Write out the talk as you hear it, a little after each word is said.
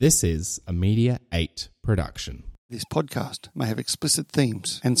This is a Media 8 production. This podcast may have explicit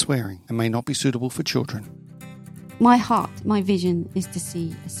themes and swearing and may not be suitable for children. My heart, my vision is to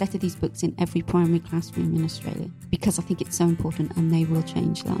see a set of these books in every primary classroom in Australia because I think it's so important and they will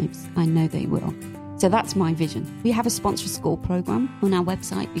change lives. I know they will. So that's my vision. We have a sponsor school program on our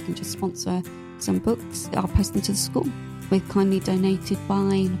website. You can just sponsor some books. I'll post them to the school. We've kindly donated by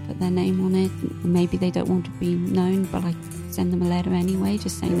and put their name on it. Maybe they don't want to be known, but I send them a letter anyway,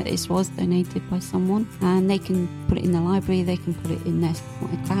 just saying that this was donated by someone. And they can put it in the library, they can put it in their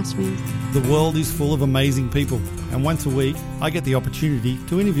classrooms. The world is full of amazing people, and once a week I get the opportunity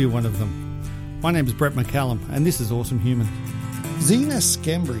to interview one of them. My name is Brett McCallum, and this is Awesome Human. Zena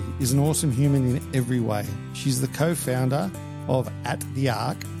Scambry is an awesome human in every way. She's the co-founder of At the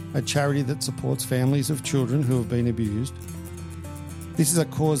Ark, a charity that supports families of children who have been abused. This is a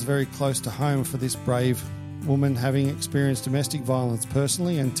cause very close to home for this brave woman, having experienced domestic violence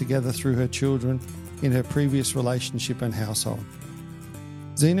personally and together through her children in her previous relationship and household.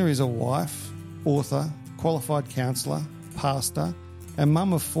 Zena is a wife, author, qualified counsellor, pastor, and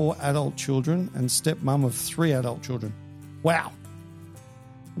mum of 4 adult children and stepmum of 3 adult children. Wow!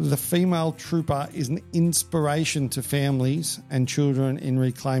 The female trooper is an inspiration to families and children in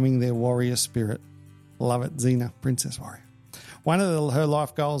reclaiming their warrior spirit. Love it, Zena, Princess Warrior. One of her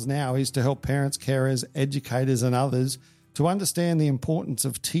life goals now is to help parents, carers, educators and others to understand the importance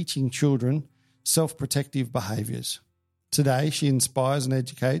of teaching children self-protective behaviours. Today, she inspires and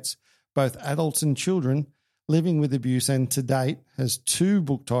educates both adults and children living with abuse, and to date has 2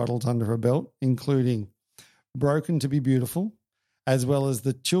 book titles under her belt, including Broken to be Beautiful, as well as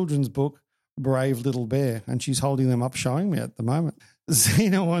the children's book, Brave Little Bear, and she's holding them up, showing me at the moment.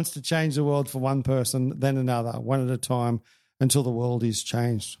 Zena wants to change the world for one person, then another, one at a time, until the world is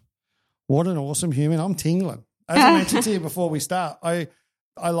changed. What an awesome human. I'm tingling. As I mentioned to you before we start, I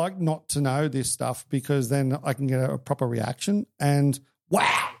like not to know this stuff because then I can get a proper reaction, and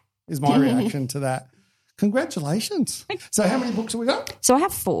wow is my reaction to that. Congratulations. So how many books have we got? So I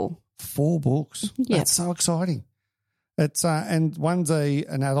have 4. 4 books. Yeah. That's so exciting. It's and one's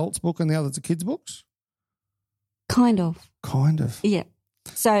an adult's book and the other's a kid's books? Kind of. Yeah.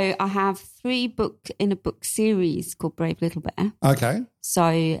 So I have 3 books in a book series called Brave Little Bear. Okay.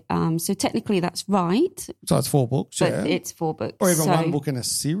 So so technically that's right. So it's 4 books, but yeah. It's 4 books. Or even one book in a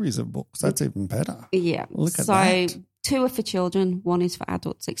series of books. That's even better. Yeah. Look at that. So 2 are for children, 1 is for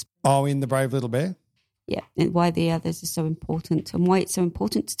adults. Oh, in the Brave Little Bear? Yeah, and why the others are so important and why it's so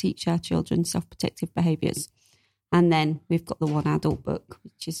important to teach our children self-protective behaviours. And then we've got the 1 adult book,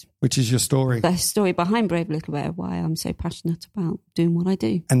 which is your story. The story behind Brave Little Bear, why I'm so passionate about doing what I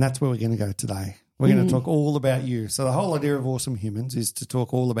do. And that's where we're going to go today. We're going to talk all about you. So the whole idea of Awesome Humans is to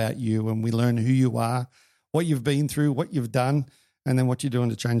talk all about you, and we learn who you are, what you've been through, what you've done, and then what you're doing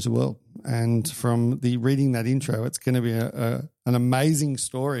to change the world. And from the reading that intro, it's going to be an amazing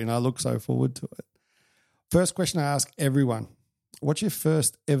story, and I look so forward to it. First question I ask everyone, what's your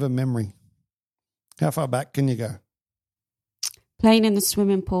first ever memory? How far back can you go? Playing in the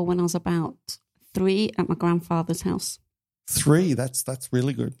swimming pool when I was about 3 at my grandfather's house. 3, that's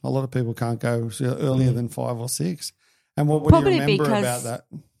really good. A lot of people can't go earlier than 5 or 6. And what do you remember about that?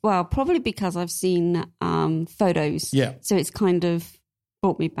 Well, probably because I've seen photos. Yeah. So it's kind of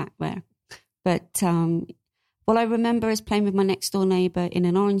brought me back there. But what I remember is playing with my next door neighbour in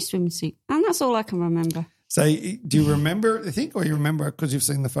an orange swimsuit. And that's all I can remember. So do you remember it, I think, or you remember it because you've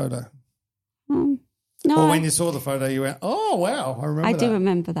seen the photo? No. Or when you saw the photo, you went, oh, wow, I remember that. I do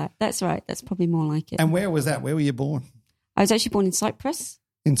remember that. That's right. That's probably more like it. And where was that? Where were you born? I was actually born in Cyprus.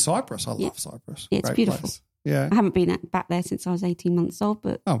 In Cyprus? I love Cyprus. Yeah, it's Great beautiful. Place. Yeah. I haven't been back there since I was 18 months old.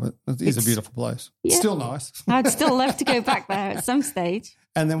 But it is a beautiful place. Yeah. Still nice. I'd still love to go back there at some stage.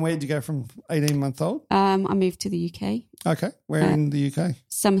 And then where did you go from 18-month-old? I moved to the UK. Okay. Where in the UK?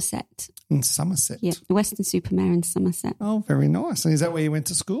 Somerset. In Somerset? Yeah, Weston-super-Mare in Somerset. Oh, very nice. And is that where you went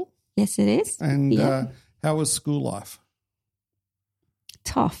to school? Yes, it is. And how was school life?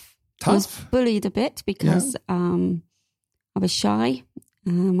 Tough. I was bullied a bit because I was shy.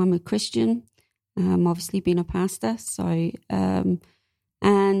 I'm a Christian. Obviously being a pastor. So, I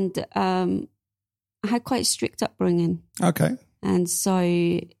had quite a strict upbringing. Okay. And so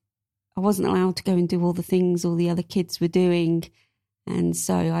I wasn't allowed to go and do all the things all the other kids were doing. And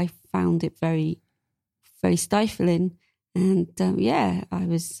so I found it very, very stifling. And I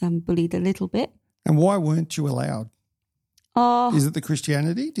was bullied a little bit. And why weren't you allowed? Is it the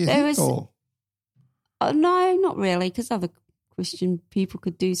Christianity, do you think? No, not really, because other Christian people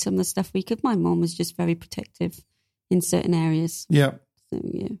could do some of the stuff we could. My mom was just very protective in certain areas. Yeah. So,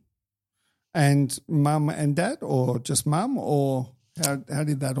 yeah. And mum and dad, or just mum, or? How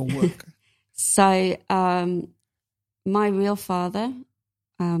did that all work? So my real father,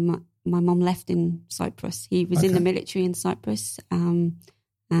 my mum left in Cyprus. He was in the military in Cyprus, and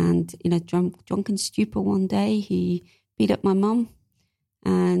in a drunken stupor one day, he beat up my mum,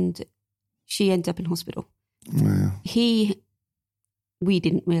 and she ended up in hospital. Wow. We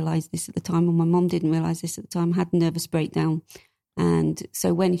didn't realise this at the time, or my mum didn't realise this at the time, had a nervous breakdown. And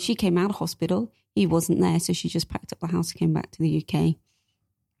so when she came out of hospital, he wasn't there, so she just packed up the house and came back to the UK.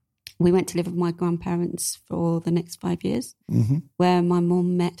 We went to live with my grandparents for the next 5 years, where my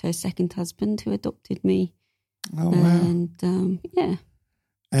mum met her second husband who adopted me. Oh, wow. And, yeah.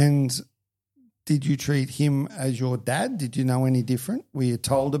 And did you treat him as your dad? Did you know any different? Were you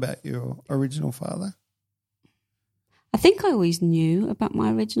told about your original father? I think I always knew about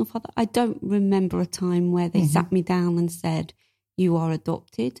my original father. I don't remember a time where they sat me down and said, you are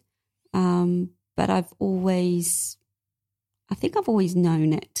adopted. But I think I've always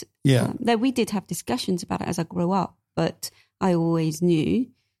known it. Yeah. Though we did have discussions about it as I grew up, but I always knew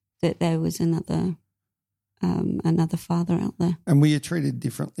that there was another father out there. And were you treated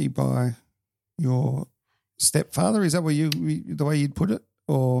differently by your stepfather? Is that the way you'd put it?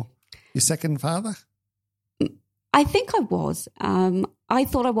 Or your second father? I think I was. I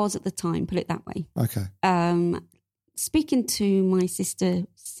thought I was at the time, put it that way. Okay. Speaking to my sister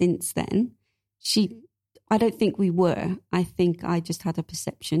since then, I don't think we were. I think I just had a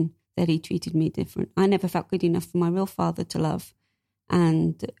perception that he treated me different. I never felt good enough for my real father to love.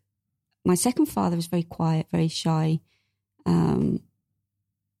 And my second father was very quiet, very shy.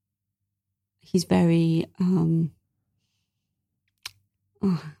 He's very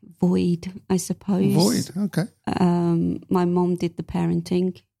void, I suppose. Void, okay. My mom did the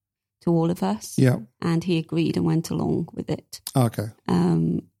parenting to all of us. Yeah. And he agreed and went along with it. Okay.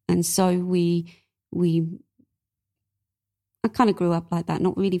 And so I kind of grew up like that,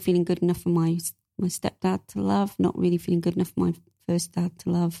 not really feeling good enough for my stepdad to love, not really feeling good enough for my first dad to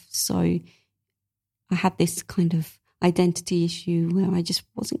love. So I had this kind of identity issue where I just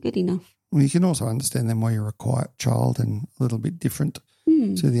wasn't good enough. Well, you can also understand then why you're a quiet child and a little bit different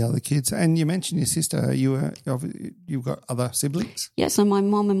to the other kids. And you mentioned your sister. You've got other siblings? Yeah, so my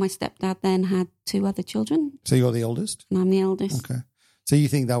mom and my stepdad then had 2 other children. So you're the eldest? And I'm the eldest. Okay. So you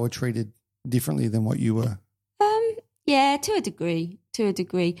think they were treated differently than what you were? Yeah, to a degree.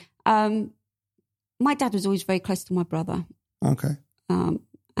 My dad was always very close to my brother. Okay.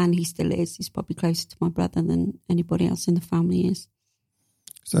 And he still is. He's probably closer to my brother than anybody else in the family is.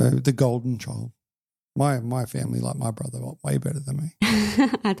 So the golden child. My family, like my brother, way better than me.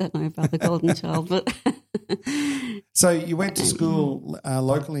 I don't know about the golden child, but... So you went to school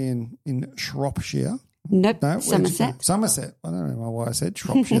locally in Shropshire? Nope, No, Somerset. Somerset. I don't know why I said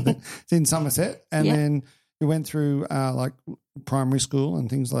Shropshire. Then. It's in Somerset. And then you went through like primary school and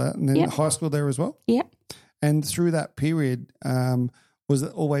things like that, and then high school there as well? Yep. And through that period, was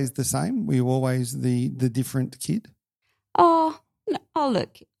it always the same? Were you always the different kid? Oh,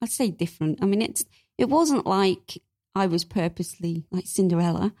 look, I'd say different. I mean, it wasn't like I was purposely like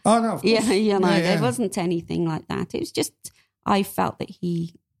Cinderella. Oh, no, of course. Yeah, there wasn't anything like that. It was just I felt that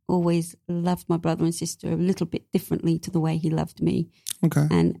he always loved my brother and sister a little bit differently to the way he loved me. Okay.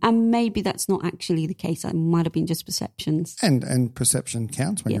 And maybe that's not actually the case. It might have been just perceptions. And perception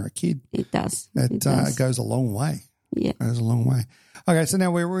counts when you're a kid. It does. It goes a long way. Yeah. It goes a long way. Okay, so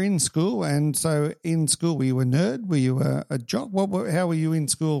now we were in school, and so in school, were you a nerd? Were you a jock? How were you in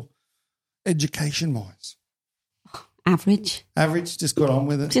school education-wise? Average. Average, just got on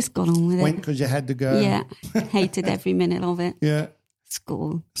with it? Just got on with it. Went because you had to go? Yeah, hated every minute of it. Yeah.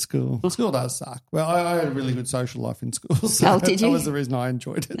 School. School does suck. Well, I had a really good social life in school. So did you? That was the reason I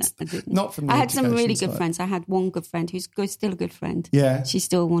enjoyed it. No, I didn't. Not from the I had some really education good side. friends. I had one good friend who's still a good friend. Yeah. She's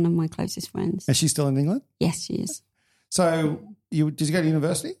still one of my closest friends. Is she still in England? Yes, she is. So did you go to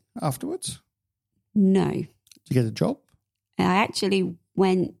university afterwards? No. Did you get a job? I actually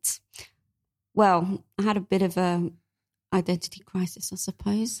went, well, I had a bit of a identity crisis, I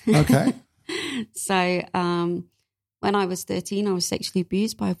suppose. Okay. So when I was 13, I was sexually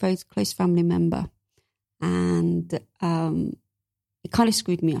abused by a very close family member. And it kind of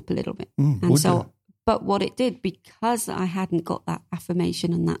screwed me up a little bit. But what it did, because I hadn't got that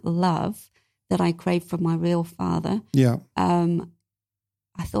affirmation and that love that I craved from my real father,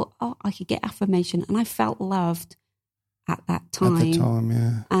 I thought, I could get affirmation. And I felt loved at that time. At the time,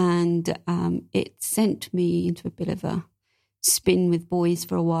 yeah. And it sent me into a bit of a spin with boys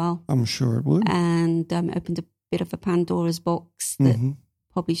for a while. I'm sure it would. And opened a bit of a Pandora's box that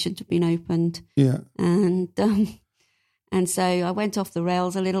probably shouldn't have been opened. Yeah. And so I went off the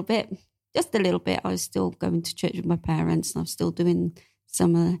rails a little bit. just a little bit. I was still going to church with my parents, and I was still doing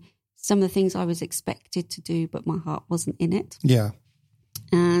some of the things I was expected to do, but my heart wasn't in it. Yeah.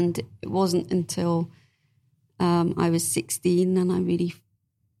 And it wasn't until I was 16 and I really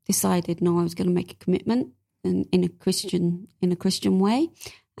decided, no, I was going to make a commitment in a Christian way,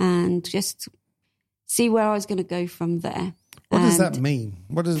 and just see where I was going to go from there. What does that mean?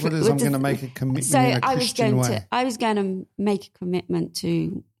 What is I'm going to make a commitment in a Christian way? I was going to make a commitment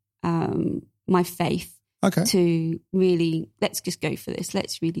to my faith. Okay. To really, let's just go for this.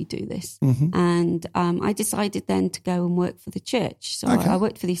 Let's really do this. Mm-hmm. And I decided then to go and work for the church. So Okay. I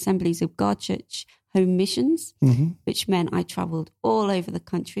worked for the Assemblies of God Church Home Missions, Mm-hmm. which meant I travelled all over the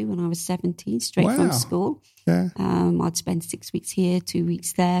country when I was 17, straight Wow. from school. Yeah. I'd spend 6 weeks here, 2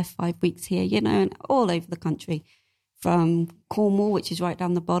 weeks there, 5 weeks here, and all over the country. From Cornwall, which is right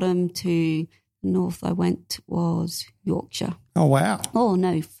down the bottom, to north I went was Yorkshire. Oh, wow. Oh,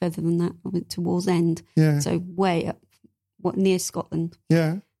 no, further than that. I went to Wallsend. Yeah. So way up, near Scotland.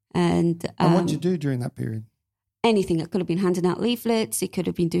 Yeah. And what did you do during that period? anything. It could have been handing out leaflets. It could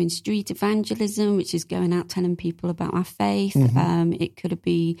have been doing street evangelism, which is going out telling people about our faith. Mm-hmm. It could have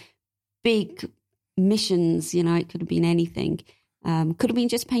been big missions, it could have been anything. Could have been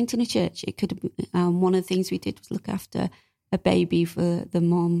just painting a church. It could have been, one of the things we did was look after a baby for the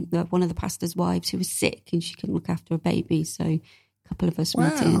mom, one of the pastor's wives who was sick and she couldn't look after a baby. So a couple of us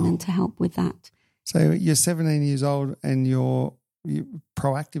went in and to help with that. So you're 17 years old and you're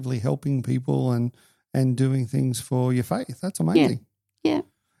proactively helping people and doing things for your faith. That's amazing. Yeah.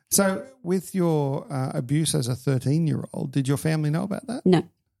 So with your abuse as a 13-year-old, did your family know about that? No.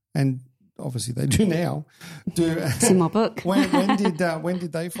 And obviously they do now. It's in my book. when did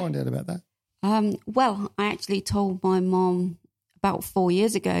they find out about that? Well, I actually told my mom about 4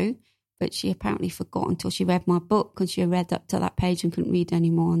 years ago, but she apparently forgot until she read my book, and she read up to that page and couldn't read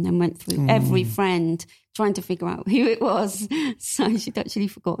anymore, and then went through every friend trying to figure out who it was. So she'd actually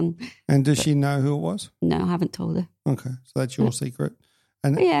forgotten. And does she know who it was? No, I haven't told her. Okay, so that's your secret.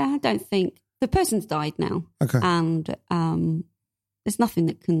 And yeah, I don't think the person's died now. Okay, and there's nothing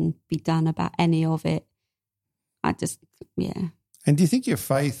that can be done about any of it. And do you think your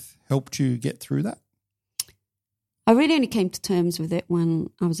faith helped you get through that? I really only came to terms with it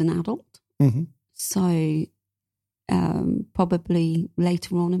when I was an adult. Mm-hmm. So probably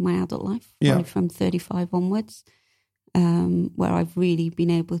later on in my adult life, probably from 35 onwards, where I've really been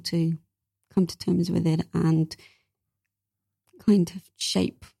able to come to terms with it and kind of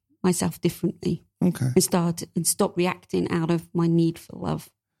shape myself differently. Okay. And stop reacting out of my need for love.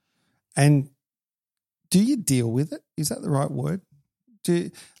 And do you deal with it? Is that the right word?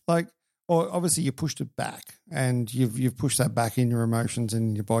 Or obviously you pushed it back, and you've pushed that back in your emotions and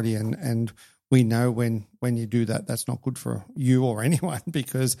in your body, and we know when you do that, that's not good for you or anyone,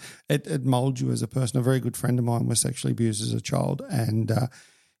 because it molds you as a person. A very good friend of mine was sexually abused as a child, and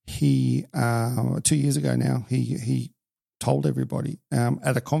he 2 years ago now he told everybody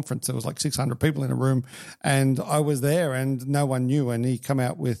at a conference. There was like 600 people in a room, and I was there, and no one knew. And he come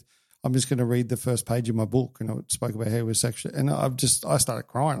out with, I'm just going to read the first page of my book, and it spoke about how he was sexual. And I started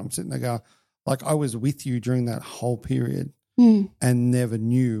crying. I'm sitting there going, like, I was with you during that whole period and never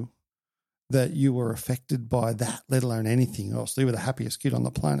knew that you were affected by that, let alone anything else. You were the happiest kid on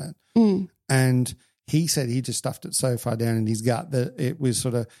the planet. And he said he just stuffed it so far down in his gut that it was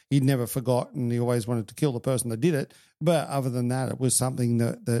sort of, he'd never forgotten. He always wanted to kill the person that did it. But other than that, it was something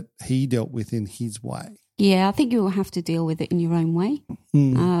that he dealt with in his way. Yeah, I think you will have to deal with it in your own way.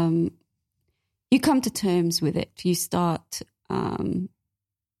 You come to terms with it. You start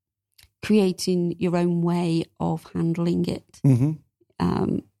creating your own way of handling it.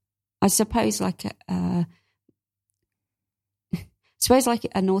 Mm-hmm. I suppose like an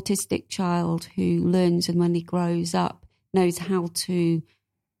autistic child who learns, and when he grows up knows how to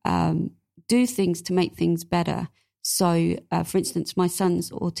do things to make things better. So, for instance, my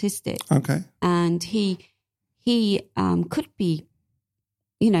son's autistic. Okay. And he could be,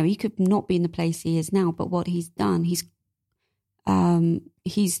 he could not be in the place he is now, but what he's done, he's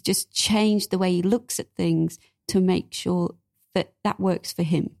just changed the way he looks at things to make sure that works for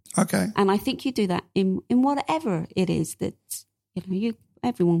him. Okay. And I think you do that in whatever it is that,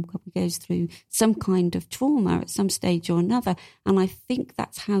 everyone probably goes through some kind of trauma at some stage or another. And I think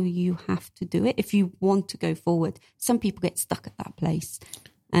that's how you have to do it if you want to go forward. Some people get stuck at that place,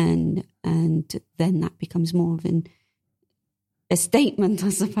 and then that becomes more of a statement, I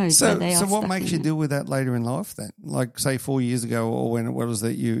suppose. So, where they so are what stuck makes in you it. deal with that later in life then? Like, say, 4 years ago, or when what was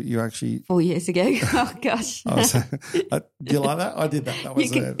that you actually... 4 years ago. Oh, gosh. Oh, so, do you like that? I did that. That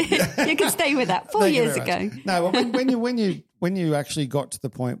was you can stay with that. 4 Thank you years very ago. much. No, but when you actually got to the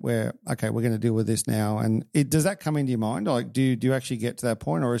point where, okay, we're going to deal with this now, and does that come into your mind? Like, do you actually get to that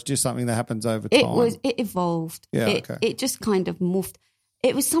point, or is it just something that happens over time? It evolved. Yeah, it, okay. It just kind of morphed.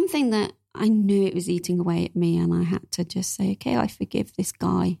 It was something that I knew it was eating away at me, and I had to just say, okay, I forgive this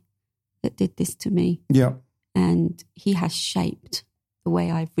guy that did this to me. Yeah. And he has shaped the way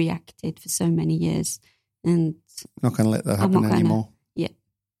I've reacted for so many years. And Not going to let that I'm happen not gonna- anymore. yeah.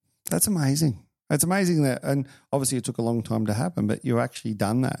 That's amazing. It's amazing that, and obviously it took a long time to happen, but you've actually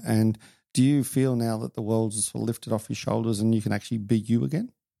done that. And do you feel now that the world's sort of lifted off your shoulders and you can actually be you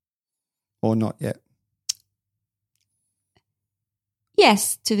again? Or not yet?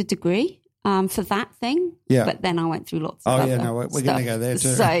 Yes, to a degree. For that thing. Yeah. But then I went through lots of other we're going to go there too.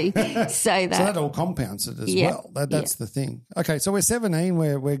 So that all compounds it as Yeah, well. That's the thing. Okay, so we're 17.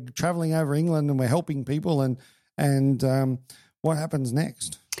 We're traveling over England and we're helping people. And what happens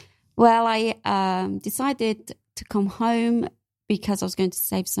next? Well, I decided to come home because I was going to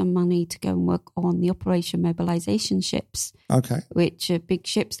save some money to go and work on the Operation Mobilisation ships, Okay. which are big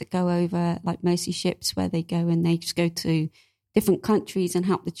ships that go over, like Mercy ships, where they go and they just go to different countries and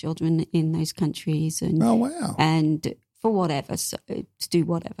help the children in those countries. And Oh, wow. and for whatever, so to do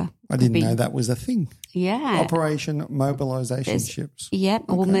whatever. I didn't know that was a thing. Yeah. Operation Mobilisation ships. Yeah,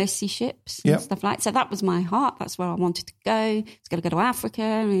 or Okay. Mercy ships and Yep. stuff like that. So that was my heart. That's where I wanted to go. I was going to go to Africa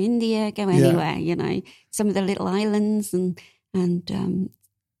or India, go anywhere, you know, some of the little islands and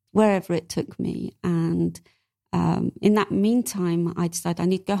wherever it took me. And in that meantime, I decided I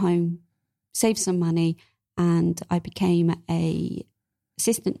need to go home, save some money, and I became a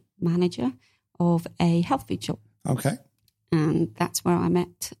assistant manager of a health food shop. Okay. And that's where I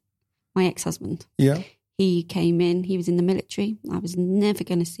met my ex-husband. Yeah. He came in, he was in the military. I was never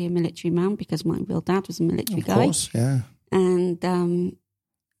going to see a military man because my real dad was a military guy. Of course, yeah. And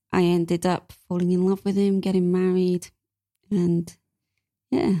I ended up falling in love with him, getting married, and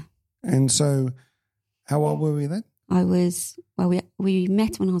yeah. And so how old were we then? We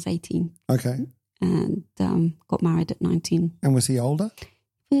met when I was 18 Okay. and got married at 19. And was he older?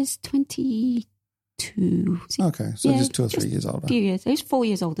 He was 22. Okay, so Yeah, just 2 or 3 just years older. A few years. He was 4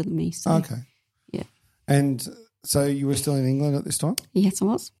 years older than me. So Okay. yeah. And so you were still in England at this time? Yes, I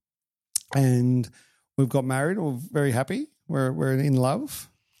was. And we've got married. We're very happy. We're in love.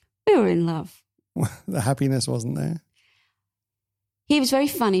 We were in love. The happiness wasn't there. He was very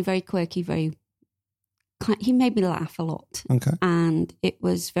funny, very quirky, he made me laugh a lot. Okay. And it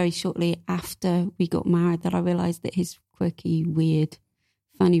was very shortly after we got married that I realised that his quirky, weird,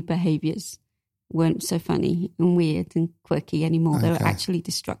 funny behaviours weren't so funny and weird and quirky anymore. They were Okay. actually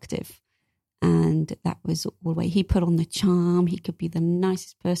destructive. And that was all the way. He put on the charm. He could be the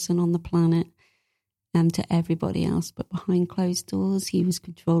nicest person on the planet to everybody else. But behind closed doors, he was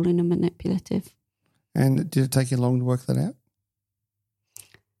controlling and manipulative. And did it take you long to work that out?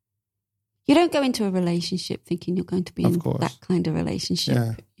 You don't go into a relationship thinking you're going to be Of in course. that kind of relationship,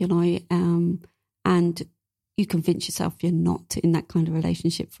 Yeah. you know, and you convince yourself you're not in that kind of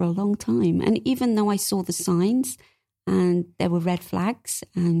relationship for a long time. And even though I saw the signs and there were red flags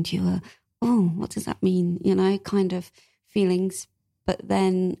and you were, oh, what does that mean? You know, kind of feelings. But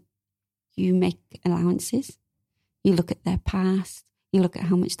then you make allowances. You look at their past. You look at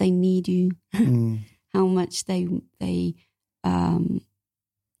how much they need you, how much they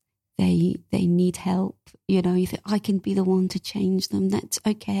need help. You know, you think, I can be the one to change them. That's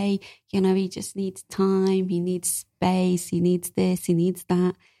okay. You know, he just needs time. He needs space. He needs this. He needs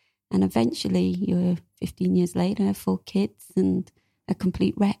that. And eventually you're 15 years later, 4 kids and a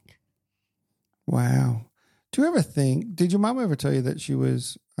complete wreck. Wow. Do you ever think, did your mum ever tell you that she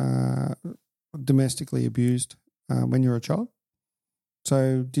was domestically abused when you were a child?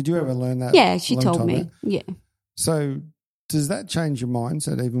 So did you ever learn that? Yeah, she a long told time me. ago? Yeah. So does that change your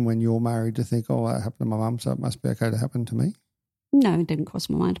mindset even when you're married to think, oh, that happened to my mum, so it must be okay to happen to me? No, it didn't cross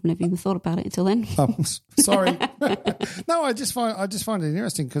my mind. I've never even thought about it until then. Sorry. No, I just find it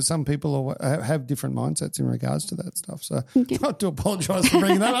interesting because some people have different mindsets in regards to that stuff. So Okay. I have to apologise for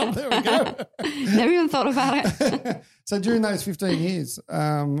bringing that up. There we go. Never even thought about it. So during those 15 years,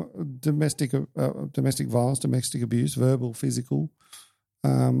 domestic violence, domestic abuse, verbal, physical.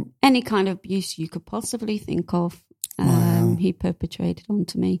 Any kind of abuse you could possibly think of, Wow. he perpetrated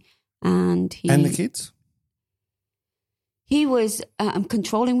onto me. And And the kids? He was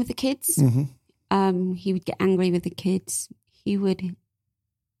controlling with the kids. Mm-hmm. He would get angry with the kids. He would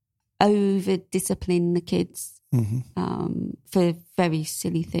over-discipline the kids for very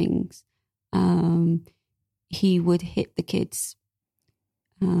silly things. He would hit the kids,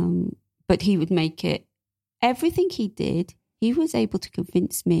 but he would make it. Everything he did, he was able to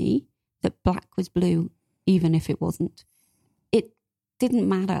convince me that black was blue, even if it wasn't. It didn't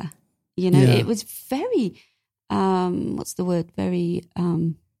matter. It was very, what's the word? Very...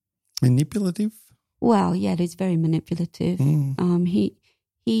 manipulative? Well, yeah, it is very manipulative. He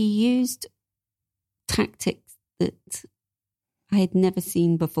used tactics that I had never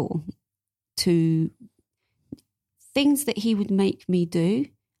seen before, to things that he would make me do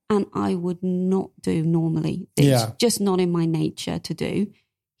and I would not do normally. It's just not in my nature to do.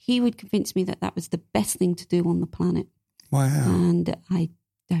 He would convince me that was the best thing to do on the planet. Wow. And I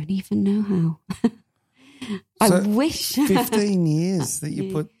don't even know how. I wish. 15 years that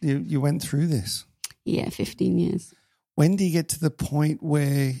you went through this. Yeah, 15 years. When do you get to the point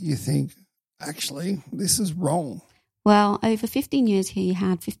where you think, actually, this is wrong? Well, over 15 years, he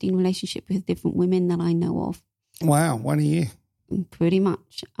had 15 relationships with different women that I know of. Wow, one a year. Pretty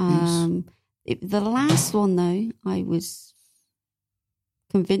much. The last one, though, I was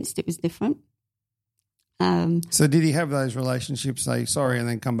convinced it was different. So did he have those relationships, say sorry and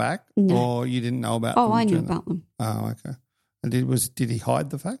then come back? No. Or you didn't know about them? Oh, I knew about them. Oh, okay. And did he hide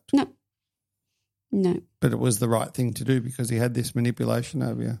the fact? No. But it was the right thing to do because he had this manipulation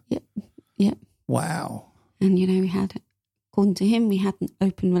over you? Yep. Wow. And, we had, according to him, we had an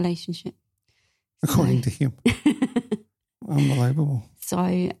open relationship. According to him. Unbelievable. So,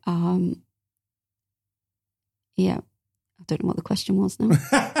 yeah, I don't know what the question was now.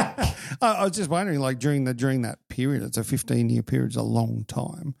 I was just wondering, like during that period, it's a 15-year period, it's a long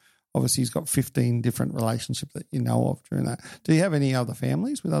time. Obviously, he's got 15 different relationships that you know of during that. Do you have any other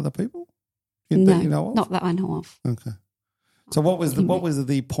families with other people that you know of? Not that I know of. Okay. So what was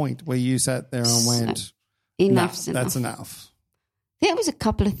the point where you sat there and went, enough. That's enough? There was a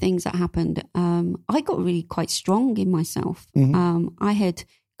couple of things that happened. I got really quite strong in myself. I had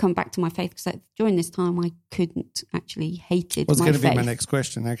come back to my faith because during this time I couldn't actually hated my faith. Was going to be my next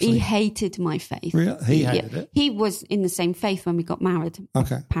question, actually. He hated my faith. Really? He hated it? He was in the same faith when we got married,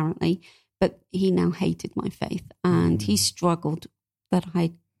 apparently, but he now hated my faith and he struggled that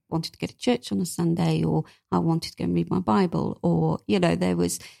I wanted to go to church on a Sunday or I wanted to go and read my Bible or,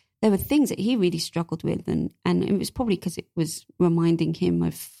 there were things that he really struggled with and it was probably because it was reminding him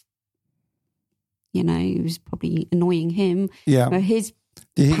of, it was probably annoying him. Yeah. His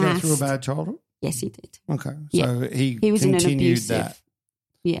Did he past. go through a bad childhood? Yes, he did. Okay. So he was in an continued abusive. that.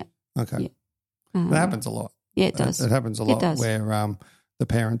 Yeah. Okay. Yeah. That happens a lot. Yeah, it does. It happens a lot where the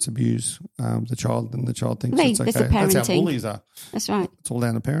parents abuse the child and the child thinks it's okay. That's how bullies are. That's right. It's all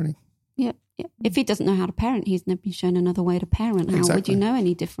down to parenting. Yeah. If he doesn't know how to parent, he's never been shown another way to parent. How would you know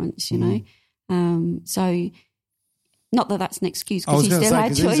any difference, So not that that's an excuse because he still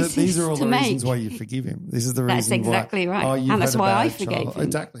had choices these are all to the make. reasons why you forgive him. This is the reason That's exactly why, right. And that's why I forgave him.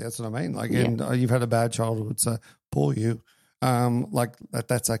 Exactly. That's what I mean. And you've had a bad childhood, so poor you.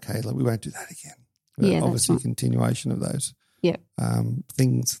 That's okay. We won't do that again. Yeah, obviously, that's right. Continuation of those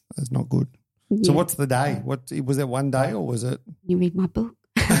things is not good. Yeah. So what's the day? What was it? One day or was it? You read my book.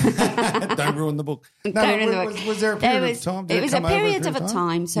 Don't ruin the book. No, was there a period of time? It was a period of a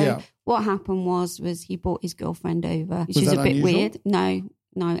time. So what happened was he brought his girlfriend over, which was a bit weird. No.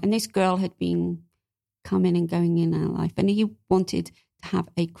 And this girl had been coming and going in our life. And he wanted to have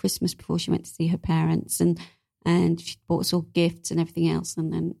a Christmas before she went to see her parents. And she bought us all gifts and everything else.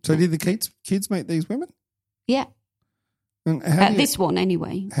 And then. So did the kids meet these women? Yeah. And this one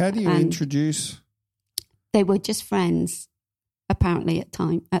anyway. How do you introduce? They were just friends. Apparently at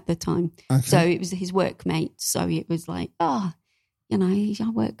the time. Okay. So it was his workmate. So it was like, I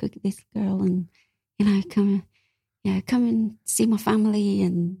work with this girl and, come and see my family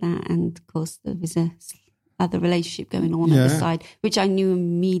and that. And of course there was a other relationship going on at the side, which I knew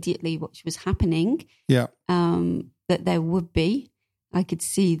immediately what was happening. Yeah. That there would be. I could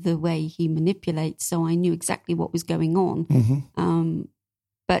see the way he manipulates. So I knew exactly what was going on. Mm-hmm.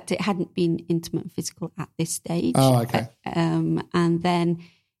 But it hadn't been intimate and physical at this stage. Oh, okay. And then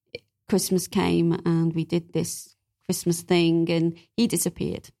Christmas came and we did this Christmas thing and he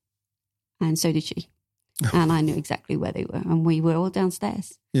disappeared. And so did she. And I knew exactly where they were. And we were all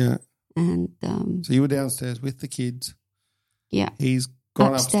downstairs. Yeah. And so you were downstairs with the kids. Yeah. He's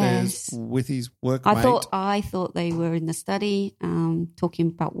gone upstairs with his workmate. I thought they were in the study talking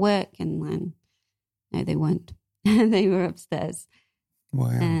about work and then, no, they weren't. They were upstairs.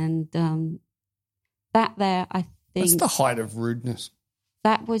 Wow. And that there, I think... That's the height of rudeness.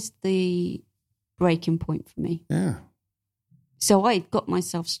 That was the breaking point for me. Yeah. So I got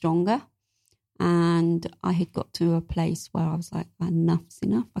myself stronger, and I had got to a place where I was like, enough's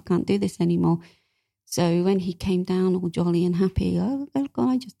enough. I can't do this anymore. So when he came down all jolly and happy, oh God,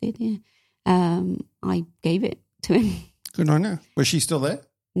 I just did, yeah. I gave it to him. Good on you. Was she still there?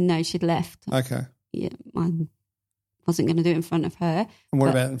 No, she'd left. Okay. Yeah, I wasn't going to do it in front of her. And what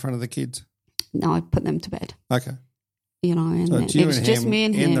about in front of the kids? No, I put them to bed. Okay. You know, and So it's you it was and just him me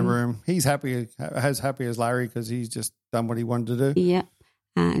and in him. the room. He's happy as Larry because he's just done what he wanted to do. Yeah,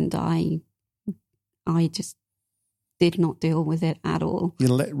 and I just did not deal with it at all. You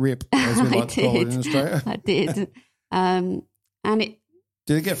let rip, as we like to call it in Australia. I did. And it...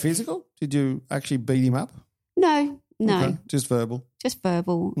 Did it get physical? Did you actually beat him up? No. Okay, just verbal. Just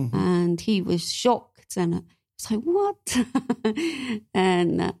verbal. Mm-hmm. And he was shocked and I was like, what?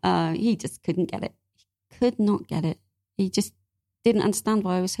 And he just couldn't get it. He could not get it. He just didn't understand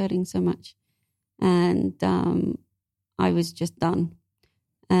why I was hurting so much. And I was just done.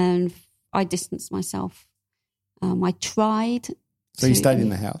 And I distanced myself. I tried. So you stayed in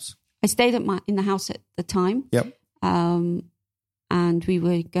the house? I stayed in the house at the time. Yep. And we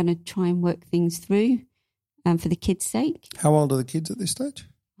were going to try and work things through for the kids' sake. How old are the kids at this stage?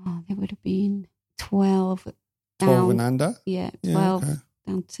 Oh, they would have been 12. 12 and under? Yeah, 12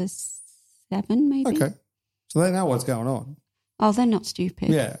 down to 7 maybe. Okay. So they know what's going on. Oh, they're not stupid.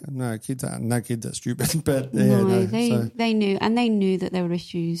 Yeah, no kids are stupid, but they knew, and they knew that there were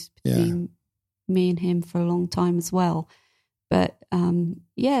issues between me and him for a long time as well. But I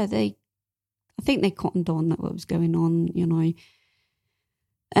think they cottoned on that what was going on, you know.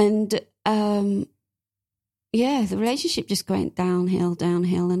 And the relationship just went downhill,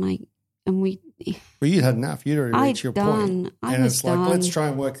 and we. Well, you'd had enough. You'd already reached your point. And it's like, let's try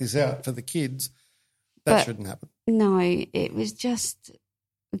and work this out for the kids. That shouldn't happen. No, it was just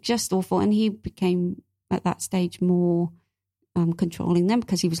awful. And he became, at that stage, more controlling them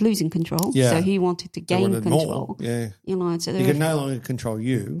because he was losing control. Yeah. So he wanted to gain control. More. Yeah. You know, so he could no longer control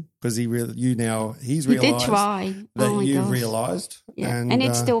you because he's realised he did try. that you've realised. Yeah. And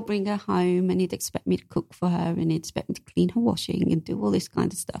he'd still bring her home and he'd expect me to cook for her and he'd expect me to clean her washing and do all this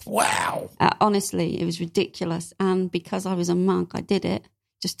kind of stuff. Wow. Honestly, it was ridiculous. And because I was a monk, I did it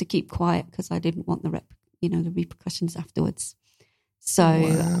just to keep quiet because I didn't want the repercussions afterwards. So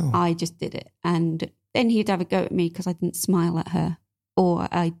I just did it. And then he'd have a go at me because I didn't smile at her or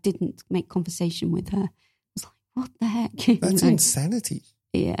I didn't make conversation with her. I was like, what the heck? That's insanity.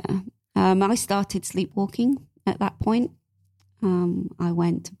 Yeah. I started sleepwalking at that point. I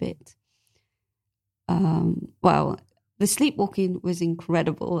went a bit... the sleepwalking was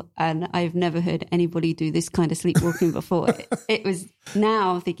incredible and I've never heard anybody do this kind of sleepwalking before. It was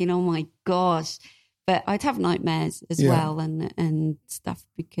now I'm thinking, oh my gosh. But I'd have nightmares as well and stuff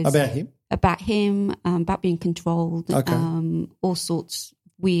because... About him, about being controlled, all sorts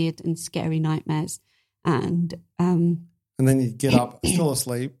weird and scary nightmares. And then you'd get up, still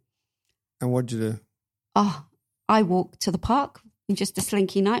asleep, and what'd you do? Oh, I walked to the park in just a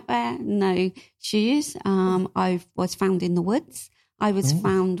slinky nightwear, no shoes. I was found in the woods. I was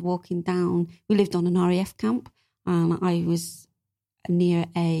found walking down. We lived on an RAF camp. I was near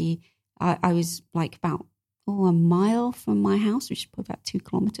I was like about a mile from my house, which is probably about 2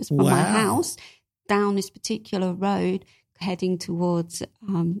 kilometres from my house, down this particular road, heading towards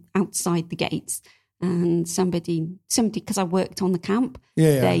outside the gates. And somebody, because I worked on the camp,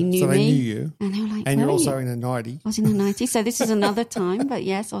 they knew me. They knew you. And they were like, and you're also in a 90. I was in a 90. So this is another time, but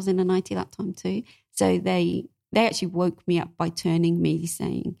yes, I was in a 90 that time too. So they actually woke me up by turning me,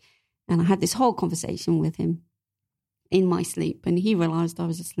 saying, and I had this whole conversation with him in my sleep, and he realised I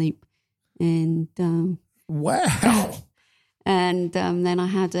was asleep. And wow. And then I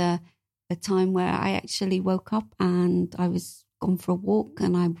had a time where I actually woke up and I was gone for a walk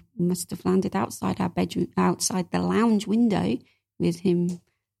and I must have landed outside our bedroom, outside the lounge window with him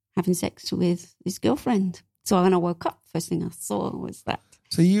having sex with his girlfriend. So when I woke up, first thing I saw was that.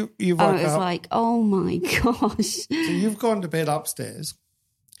 So you woke up. I was like, oh my gosh. So you've gone to bed upstairs,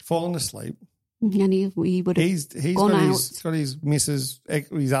 fallen asleep. And he would have he's gone out. He's got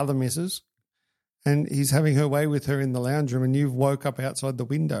his other missus, and he's having her way with her in the lounge room, and you've woke up outside the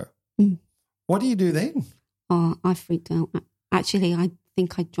window. Mm. What do you do then? Oh, I freaked out. Actually, I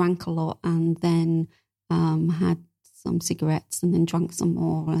think I drank a lot and then had some cigarettes and then drank some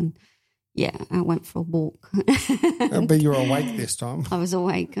more. And, I went for a walk. But you're awake this time. I was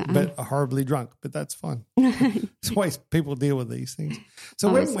awake. But horribly drunk, but that's fine. It's the way people deal with these things.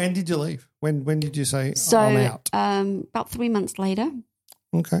 So when did you leave? When did you say, I'm out? About 3 months later.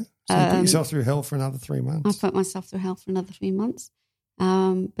 Okay. So you put yourself through hell for another 3 months. I put myself through hell for another 3 months.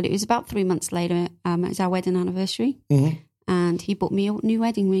 But it was about 3 months later. It was our wedding anniversary. Mm-hmm. and he bought me a new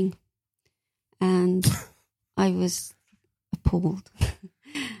wedding ring. And I was appalled.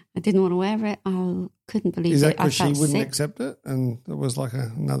 I didn't want to wear it. I couldn't believe it. Is that I because she felt wouldn't sick. accept it and it was like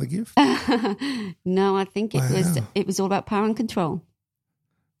another gift? No, I think it was all about power and control.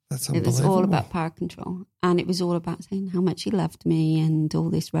 That's It unbelievable. was all about power control. And it was all about saying how much he loved me and all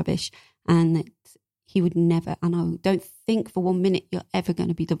this rubbish. And that he would never, and I don't think for 1 minute you're ever going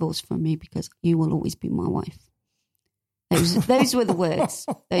to be divorced from me because you will always be my wife. Those were the words.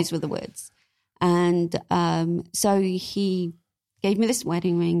 Those were the words. And so he gave me this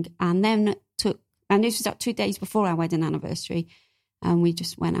wedding ring and then and this was about 2 days before our wedding anniversary. And we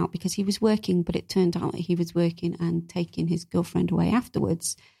just went out because he was working, but it turned out that he was working and taking his girlfriend away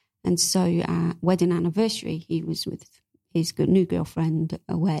afterwards. And so our wedding anniversary, he was with his new girlfriend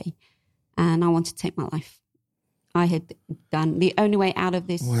away. And I wanted to take my life. I had done, the only way out of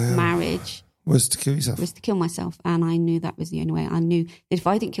this marriage was to kill yourself. Was to kill myself. And I knew that was the only way. I knew that if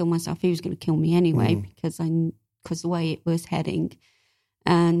I didn't kill myself, he was going to kill me anyway because the way it was heading.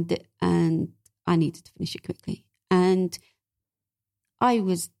 And I needed to finish it quickly. And I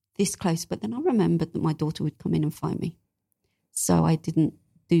was this close, but then I remembered that my daughter would come in and find me. So I didn't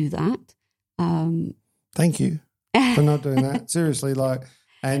do that. Thank you for not doing that. Seriously,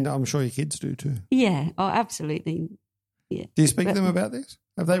 and I'm sure your kids do too. Yeah, absolutely. Yeah. Do you speak to them about this?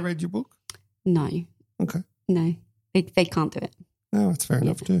 Have they read your book? No. Okay. No, they can't do it. No, it's fair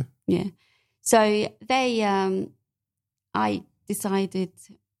enough too. Yeah. So I decided,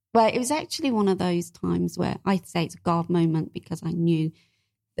 well, it was actually one of those times where I'd say it's a God moment because I knew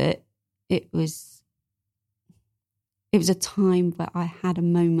that it was a time where I had a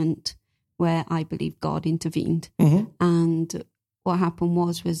moment where I believe God intervened. Mm-hmm. And what happened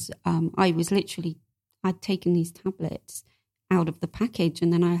was I'd taken these tablets out of the package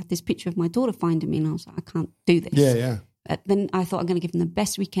and then I had this picture of my daughter finding me and I was like, I can't do this. Yeah, yeah. But then I thought I'm going to give them the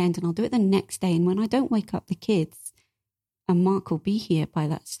best weekend and I'll do it the next day. And when I don't wake up the kids, and Mark will be here by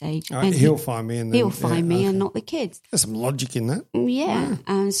that stage. And he'll find me. And then, he'll find me and not the kids. There's some logic in that. Yeah.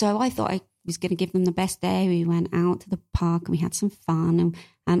 And so I thought I was going to give them the best day. We went out to the park and we had some fun.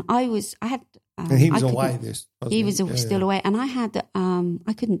 And he was away. He was still away. And I had,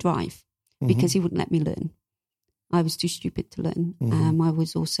 I couldn't drive because he wouldn't let me learn. I was too stupid to learn.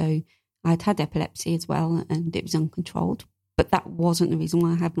 I'd had epilepsy as well and it was uncontrolled. But that wasn't the reason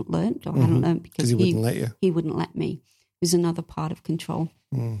why I hadn't learned. I hadn't learned because he wouldn't let you. He wouldn't let me. It was another part of control.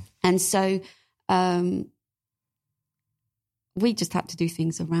 And so we just had to do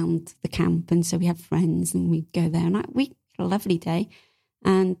things around the camp. And so we had friends and we'd go there. And we had a lovely day.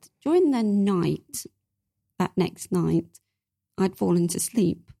 And during the night, that next night, I'd fallen to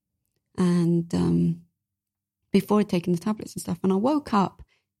sleep. And before I'd taken the tablets and stuff, and I woke up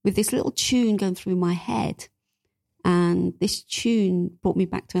with this little tune going through my head. And this tune brought me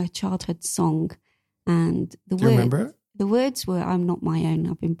back to a childhood song. And Do you remember it? The words were, I'm not my own,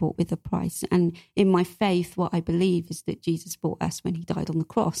 I've been bought with a price. And in my faith, what I believe is that Jesus bought us when he died on the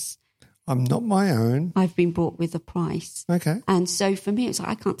cross. I'm not my own. I've been bought with a price. Okay. And so for me, it's like,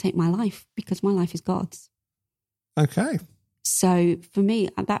 I can't take my life because my life is God's. Okay. So for me,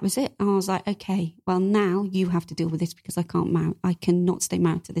 that was it. And I was like, okay, well, now you have to deal with this because I cannot stay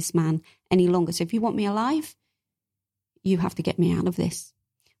married to this man any longer. So if you want me alive, you have to get me out of this.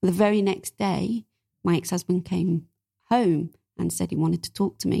 The very next day, my ex-husband came home and said he wanted to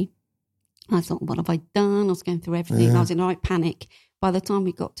talk to me. I thought, what have I done? I was going through everything. Yeah. I was in a right panic. By the time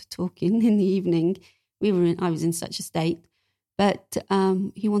we got to talking in the evening, I was in such a state. But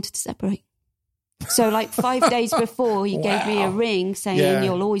he wanted to separate. So 5 days before, he gave me a ring saying,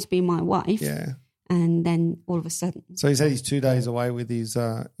 you'll always be my wife. Yeah. And then all of a sudden. So he said he's 2 days away with his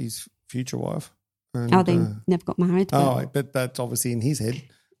future wife. And, they never got married. But that's obviously in his head.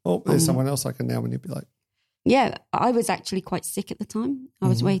 Oh, there's someone else I can now manipulate. Yeah, I was actually quite sick at the time. I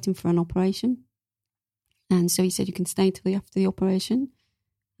was waiting for an operation. And so he said, you can stay till after the operation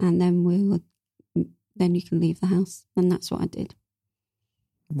and then then you can leave the house. And that's what I did.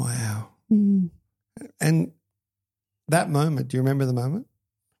 Wow. And that moment, do you remember the moment?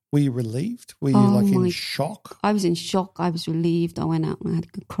 Were you relieved? Were you in shock? I was in shock. I was relieved. I went out and I had a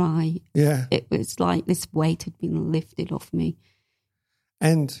good cry. Yeah. It was like this weight had been lifted off me.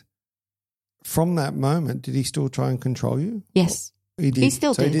 And from that moment, did he still try and control you? Yes. He did. He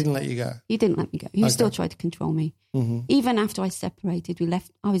still did. So he didn't let you go? He didn't let me go. He still tried to control me. Even after I separated,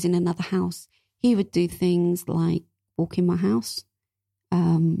 I was in another house. He would do things like walk in my house.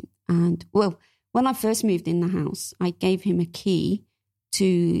 When I first moved in the house, I gave him a key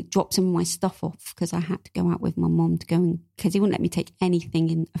to drop some of my stuff off because I had to go out with my mom to go because he wouldn't let me take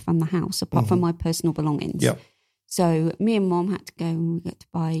anything from the house apart from my personal belongings. Yep. So me and Mom had to go and we had to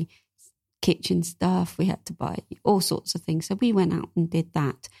buy kitchen stuff. We had to buy all sorts of things. So we went out and did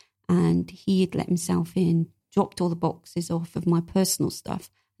that. And he had let himself in, dropped all the boxes off of my personal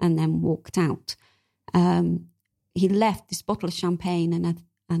stuff and then walked out. He left this bottle of champagne and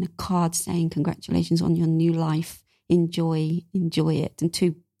a card saying, "Congratulations on your new life. Enjoy it." And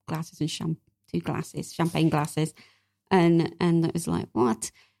two champagne glasses. And it was like,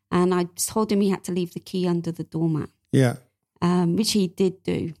 what? And I told him he had to leave the key under the doormat. Yeah. Which he did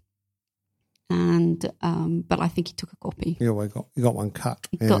do. And but I think he took a copy. Yeah, well, he got one cut.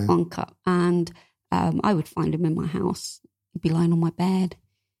 He got one cut. And I would find him in my house. He'd be lying on my bed,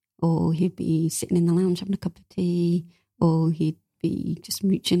 or he'd be sitting in the lounge having a cup of tea, or he'd be just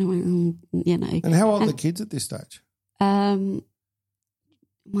mooching around, you know. And how old are the kids at this stage? My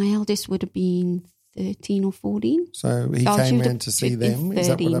eldest would have been 13 or 14. So he came round to see them. Is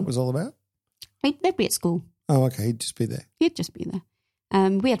that what that was all about? They'd be at school. Oh, okay. He'd just be there. He'd just be there.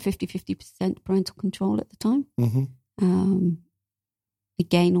 We had 50% parental control at the time. Mm-hmm.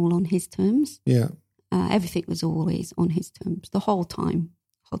 Again, all on his terms. Yeah. Everything was always on his terms the whole time.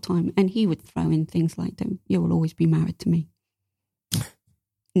 And he would throw in things like, "You will always be married to me.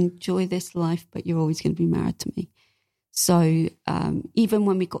 Enjoy this life, but you're always going to be married to me." So even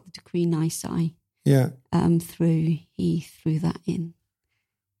when we got the decree nisi through, he threw that in.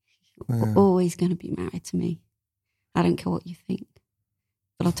 Wow. Always going to be married to me. I don't care what you think.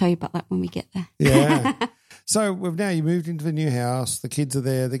 But I'll tell you about that when we get there. Yeah. So you moved into the new house. The kids are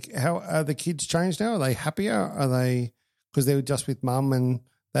there. How are the kids changed now? Are they happier? Are they, because they were just with mum and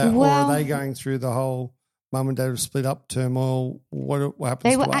that, or are they going through the whole mum and dad have split up turmoil? What happens to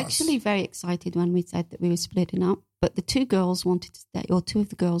us? They were actually very excited when we said that we were splitting up, but the two of the girls wanted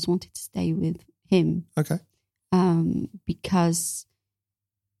to stay with him. Okay. Because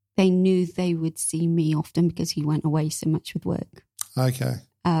they knew they would see me often because he went away so much with work. Okay.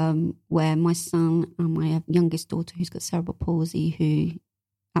 Where my son and my youngest daughter, who's got cerebral palsy, who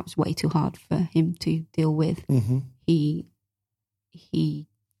that was way too hard for him to deal with. Mm-hmm. He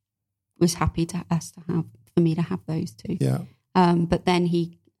was happy for me to have those two. Yeah. But then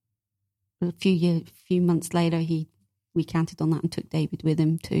a few months later, he recanted on that and took David with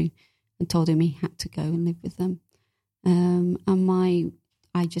him too, and told him he had to go and live with them.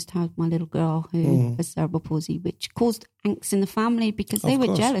 I just had my little girl who has cerebral palsy, which caused angst in the family because they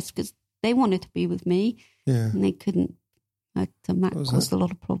were jealous because they wanted to be with me and they couldn't. That caused a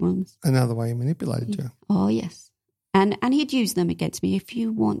lot of problems. Another way he manipulated you. Oh, yes. And he'd use them against me. If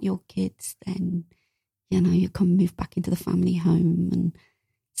you want your kids, then, you come move back into the family home and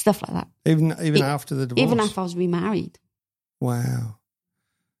stuff like that. Even after the divorce? Even after I was remarried. Wow.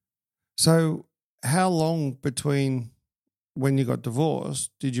 So how long between when you got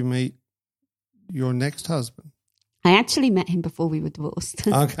divorced did you meet your next husband? I actually met him before we were divorced.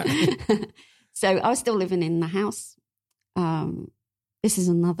 Okay. So I was still living in the house. This is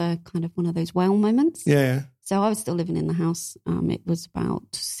another kind of one of those wow moments. Yeah. So I was still living in the house. It was about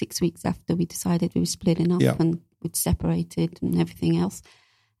 6 weeks after we decided we were splitting up and we'd separated and everything else.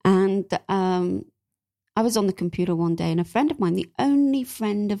 And I was on the computer one day and a friend of mine, the only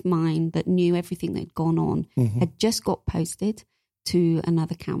friend of mine that knew everything that had gone on, had just got posted to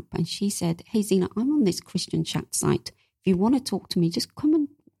another camp. And she said, "Hey, Zena, I'm on this Christian chat site. If you want to talk to me, just come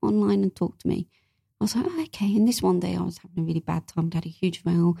online and talk to me." I was like, "Oh, okay." And this one day I was having a really bad time. I had a huge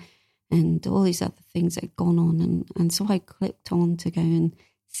row and all these other things that had gone on. And so I clicked on to go and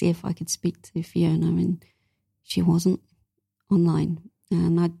see if I could speak to Fiona, and she wasn't online.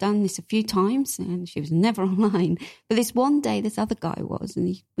 And I'd done this a few times and she was never online. But this one day, this other guy was,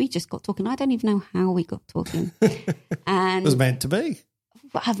 and we just got talking. I don't even know how we got talking. And it was meant to be.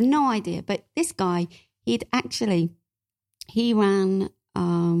 I have no idea. But this guy, he ran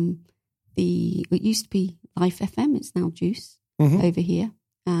it used to be Life FM. It's now Juice over here.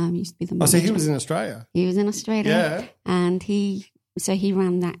 Used to be the manager. So he was in Australia. He was in Australia. Yeah. And he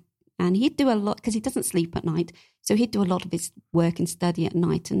ran that. And he'd do a lot, because he doesn't sleep at night, so he'd do a lot of his work and study at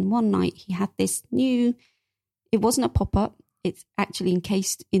night. And one night he had this new, it wasn't a pop-up, it's actually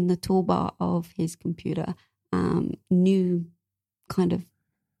encased in the toolbar of his computer, new kind of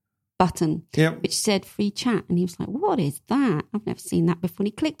button, which said free chat. And he was like, "What is that? I've never seen that before." And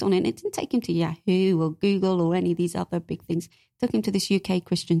he clicked on it, and it didn't take him to Yahoo or Google or any of these other big things. It took him to this UK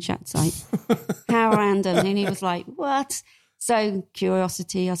Christian chat site. How random. And he was like, "What?" So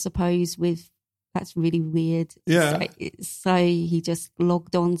curiosity, I suppose, that's really weird. Yeah. So he just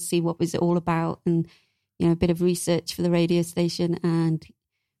logged on to see what was it all about, and a bit of research for the radio station. And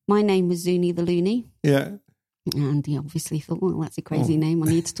my name was Zuni the Loony. Yeah. And he obviously thought, well, that's a crazy name. I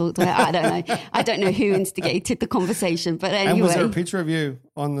need to talk to her. I don't know. I don't know who instigated the conversation, but anyway. And was there a picture of you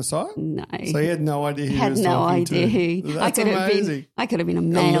on the site? No. So he had no idea who He he had was no talking idea to. who. That's amazing. I could have been a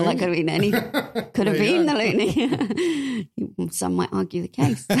male. I could have been any. Could have been the loony. Some might argue the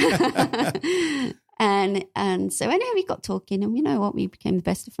case. And so anyway, we got talking, and you know what? We became the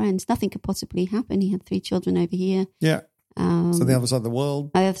best of friends. Nothing could possibly happen. He had 3 children over here. Yeah. So the other side of the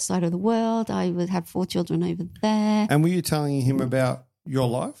world. On the other side of the world. I would have 4 children over there. And were you telling him about your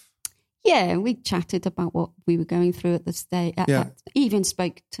life? Yeah, we chatted about what we were going through at the stage. Even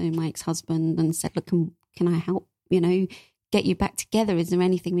spoke to my ex-husband and said, look, can I help, get you back together? Is there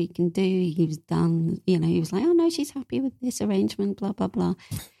anything we can do? He was done. He was like, oh, no, she's happy with this arrangement, blah, blah, blah.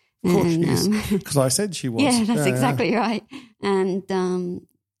 Of course she is, because I said she was. Yeah, that's exactly right. And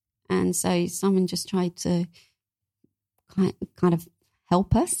so Simon just tried to kind of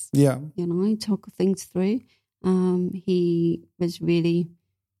help us. Yeah. Talk things through. He was really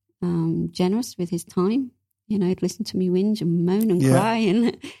generous with his time. He'd listen to me whinge and moan and cry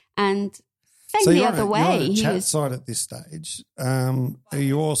and same the other way. You're on a chat site at this stage. Are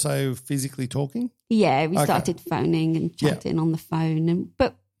you also physically talking? Yeah, we started phoning and chatting on the phone,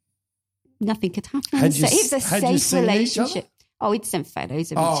 but nothing could happen. It was a safe relationship. Oh, he'd sent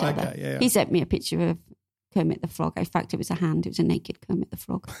photos of each other. Okay, yeah. He sent me a picture of Kermit the Frog. In fact, it was a hand. It was a naked Kermit the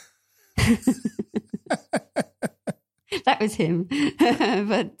Frog. That was him.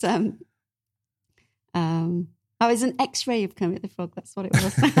 But I was an X-ray of Kermit the Frog. That's what it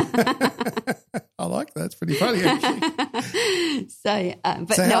was. I like that. It's pretty funny, actually.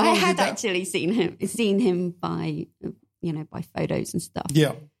 I had actually seen him by photos and stuff.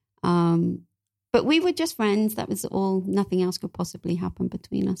 Yeah. But we were just friends. That was all. Nothing else could possibly happen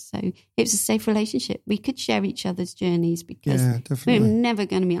between us. So it was a safe relationship. We could share each other's journeys because we were never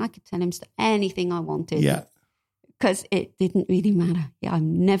going to meet. I could tell him anything I wanted. Yeah. Because it didn't really matter. Yeah,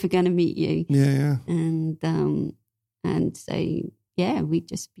 I'm never going to meet you. Yeah. And so, we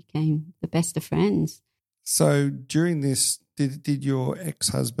just became the best of friends. So during this, did your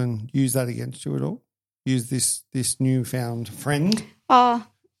ex-husband use that against you at all? Use this newfound friend?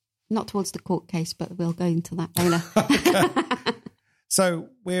 Not towards the court case, but we'll go into that later. Okay. So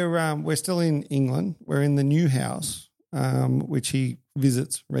we're still in England. We're in the new house, which he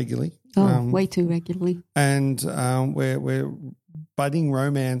visits regularly. Way too regularly. And we're budding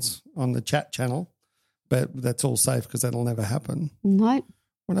romance on the chat channel, but that's all safe because that'll never happen. No.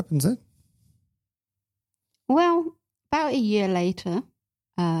 What happens then? Well, about a year later,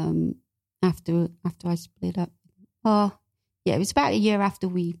 after I split up, it was about a year after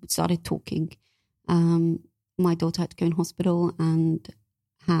we started talking. My daughter had to go in hospital and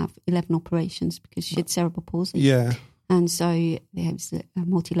have 11 operations because she had cerebral palsy. Yeah. And so there was a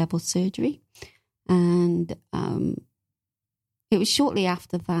multi-level surgery. And it was shortly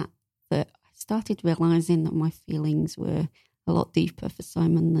after that I started realising that my feelings were a lot deeper for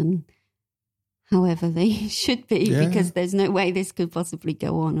Simon than however they should be, because there's no way this could possibly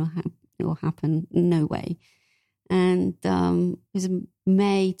go on or happen. No way. And it was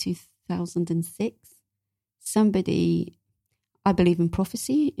May 2006. I believe in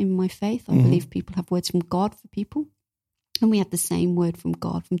prophecy in my faith. I believe people have words from God for people. And we had the same word from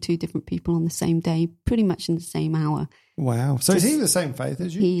God from 2 different people on the same day, pretty much in the same hour. Wow. So is he the same faith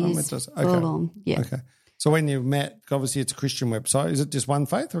as you? He is full on, yeah. Okay. So when you met, obviously it's a Christian website. Is it just one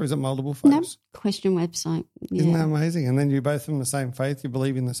faith or is it multiple faiths? No, Christian website. Yeah. Isn't that amazing? And then you're both from the same faith. You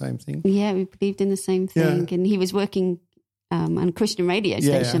believe in the same thing. Yeah, we believed in the same thing. Yeah. And he was working on a Christian radio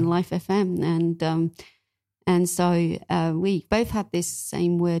station, Life FM. And so we both had this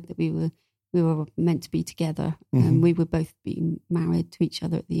same word that we were meant to be together, and we were both being married to each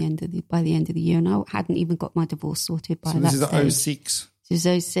other by the end of the year. And I hadn't even got my divorce sorted by that stage. This is 06. This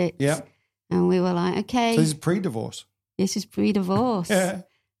is 06. Yeah. And we were like, okay. So this is pre-divorce. This is pre-divorce. Yeah.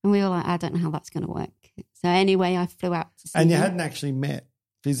 And we were like, I don't know how that's going to work. So anyway, I flew out to see And you him. hadn't actually met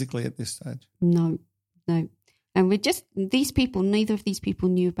physically at this stage? No. And neither of these people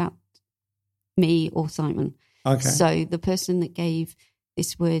knew about me or Simon. Okay. So the person that gave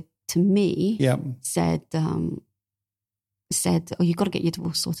this word to me said, oh, you've got to get your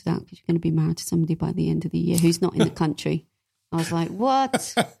divorce sorted out because you're going to be married to somebody by the end of the year who's not in the country. I was like,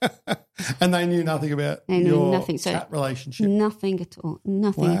 what? And they knew nothing about your chat relationship? Nothing at all.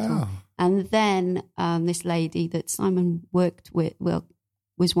 Nothing at all. And then this lady that Simon worked with,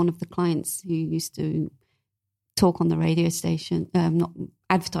 was one of the clients who used to talk on the radio station, not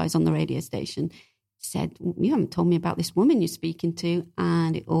advertise on the radio station, said, you haven't told me about this woman you're speaking to.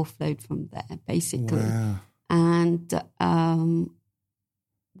 And it all flowed from there, basically. Wow. And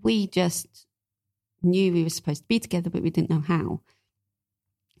we just knew we were supposed to be together, but we didn't know how.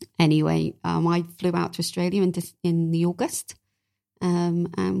 Anyway, I flew out to Australia in the August,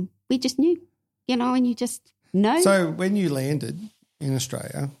 and we just knew, you know, and you just know. So when you landed in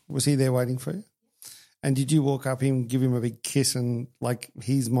Australia, was he there waiting for you? And did you walk up him, give him a big kiss and like,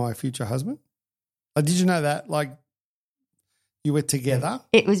 he's my future husband? Like, did you know that? Like, you were together?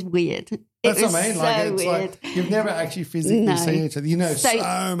 It was weird. That's what I mean. So like, it's weird. like you've never actually physically seen each other. You know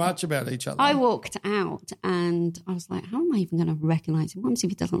so much about each other. I walked out and I was like, how am I even going to recognise him? What if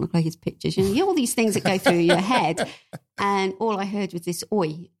he doesn't look like his pictures? You know, all these things that go through your head. And all I heard was this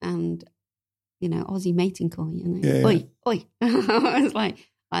oi and, you know, Aussie mating call. You know, oi, oi. I was like,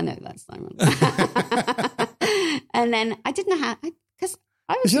 I know that's Simon. And then I didn't know how, because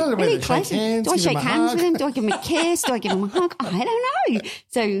I was really close. Do I shake hands with him? Do I give him a kiss? Do I give him a hug? I don't know.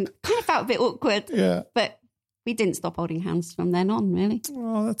 So kind of felt a bit awkward. Yeah. But we didn't stop holding hands from then on, really.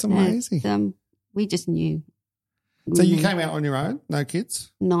 Oh, that's amazing. We just knew. So you came out on your own? No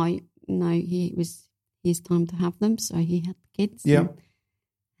kids? No. It was his time to have them, so he had the kids. Yeah.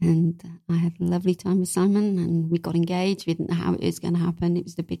 And I had a lovely time with Simon, and we got engaged. We didn't know how it was going to happen. It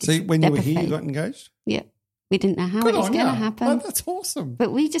was the biggest. So when you were here, you got engaged? Yeah. We didn't know how it was going to happen. Oh, that's awesome.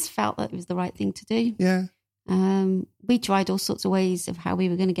 But we just felt that it was the right thing to do. Yeah. We tried all sorts of ways of how we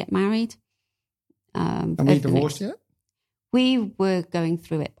were going to get married. And were you divorced yet? We were going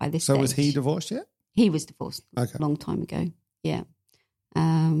through it by this stage. So was he divorced yet? He was divorced a long time ago, yeah.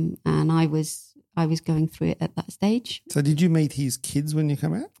 And I was going through it at that stage. So did you meet his kids when you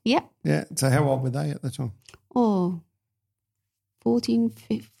came out? Yeah. Yeah. So how old were they at the time? 14,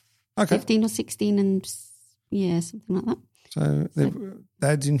 15 or 16 and, something like that. So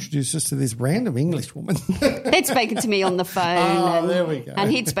Dad's introduced us to this random English woman. They'd spoken to me on the phone. There we go. And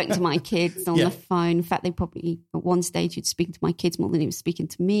he'd spoken to my kids on the phone. In fact, they probably, at one stage, he'd speaking to my kids more than he was speaking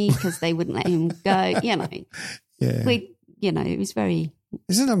to me because they wouldn't let him go, you know. Yeah. It was very...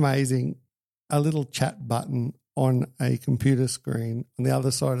 Isn't it amazing? A little chat button on a computer screen on the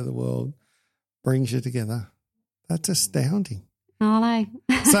other side of the world brings you together. That's astounding. I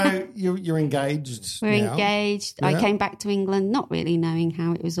know. So you're engaged. We're engaged. Yeah. I came back to England not really knowing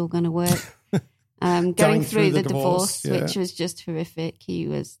how it was all going to work. Going through the divorce, which was just horrific. He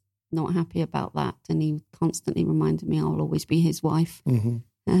was not happy about that, and he constantly reminded me I'll always be his wife.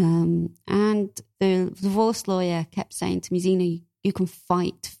 Mm-hmm. And the divorce lawyer kept saying to me, Zena, you can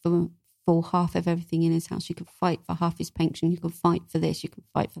fight for half of everything in his house. You can fight for half his pension. You can fight for this. You can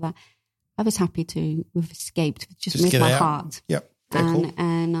fight for that. I was happy to have escaped just with my heart. Yep.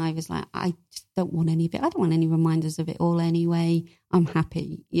 And I was like, I just don't want any of it. I don't want any reminders of it all anyway. I'm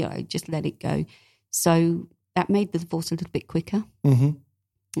happy, just let it go. So that made the divorce a little bit quicker.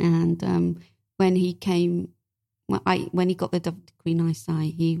 Mm-hmm. And when he came, when he got the Queen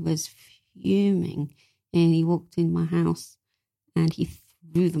Eyesight, he was fuming, and he walked in my house and he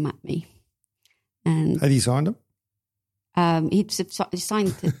threw them at me. And had he signed them? He'd signed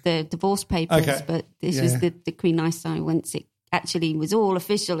the divorce papers, but this was the Queen Eyesight once it actually was all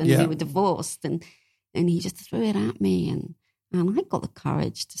official and we were divorced, and he just threw it at me, and I got the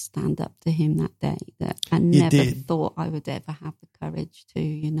courage to stand up to him that day that I never thought I would ever have the courage to,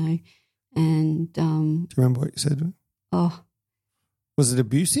 and do you remember what you said to him? Was it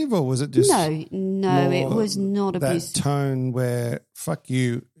abusive or was it just no, it was not abusive. That tone where, fuck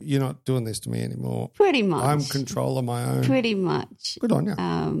you, you're not doing this to me anymore. Pretty much. I'm control of my own. Pretty much. Good on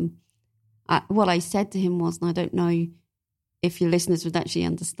you. What I said to him was, and I don't know if your listeners would actually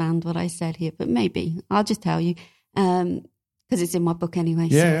understand what I said here, but maybe. I'll just tell you, because it's in my book anyway.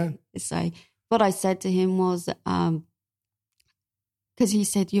 Yeah. So what I said to him was, because he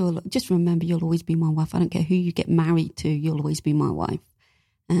said, just remember, you'll always be my wife. I don't care who you get married to, you'll always be my wife.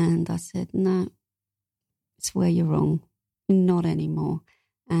 And I said, no, it's where you're wrong. Not anymore.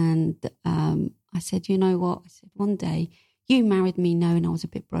 And I said, you know what? I said, one day you married me knowing I was a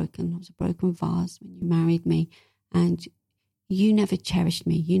bit broken. I was a broken vase when you married me. And you never cherished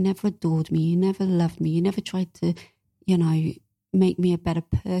me. You never adored me. You never loved me. You never tried to, make me a better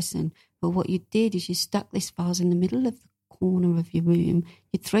person. But what you did is you stuck this vase in the middle of the corner of your room.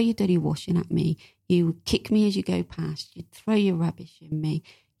 You'd throw your dirty washing at me. You would kick me as you go past. You'd throw your rubbish in me.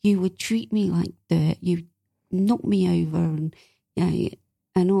 You would treat me like dirt. You knock me over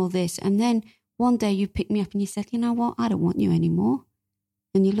and all this. And then one day you picked me up and you said, you know what? I don't want you anymore.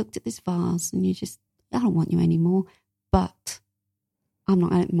 And you looked at this vase and I don't want you anymore. But I'm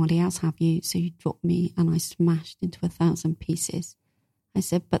not letting anybody else have you. So you dropped me and I smashed into 1,000 pieces. I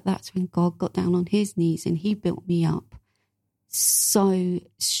said, but that's when God got down on his knees and he built me up so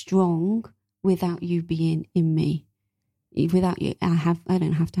strong without you being in me. without you, I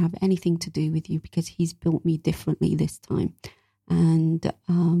don't have to have anything to do with you because he's built me differently this time. And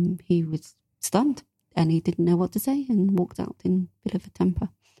he was stunned and he didn't know what to say and walked out in a bit of a temper.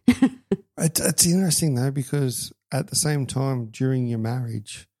 It's interesting though, because at the same time during your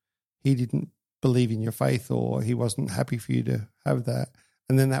marriage, he didn't believe in your faith or he wasn't happy for you to have that.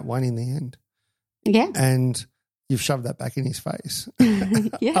 And then that won in the end. Yeah. And you've shoved that back in his face.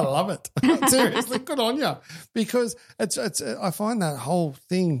 Yeah. I love it. Seriously, good on you. Because I find that whole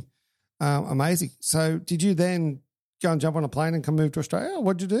thing amazing. So did you then go and jump on a plane and come move to Australia?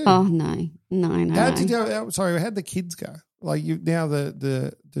 What did you do? Oh, no. How did you? Sorry, how'd the kids go? Like you now,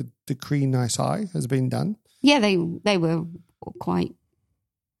 the decree nisi has been done. Yeah, they were quite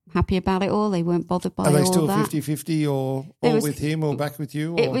happy about it all. They weren't bothered by all that. that. Are they still 50-50 or with him or back with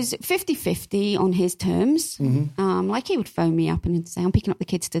you? Or? It was 50-50 on his terms. Mm-hmm. Like he would phone me up and say, I'm picking up the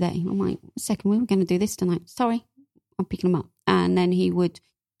kids today. I'm like, a second, we were going to do this tonight. Sorry, I'm picking them up. And then he would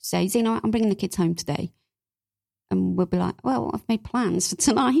say, Zena, I'm bringing the kids home today. And we'll be like, well, I've made plans for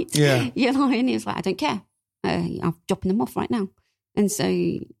tonight. Yeah. You know, and he was like, I don't care. I'm dropping them off right now. And so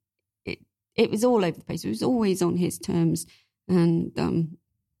it was all over the place. It was always on his terms. And,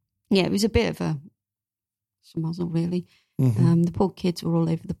 yeah, it was a bit of a schmozzle, really. Mm-hmm. The poor kids were all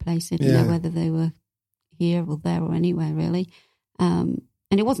over the place. They didn't know whether they were here or there or anywhere, really. And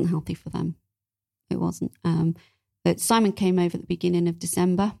it wasn't healthy for them. It wasn't. But Simon came over at the beginning of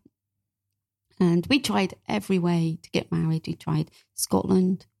December. And we tried every way to get married. We tried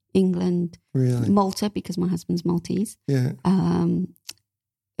Scotland, England, really? Malta, because my husband's Maltese. Yeah.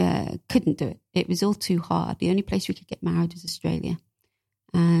 Couldn't do it. It was all too hard. The only place we could get married was Australia.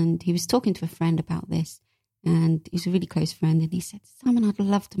 And he was talking to a friend about this. And he's a really close friend. And he said, Simon, I'd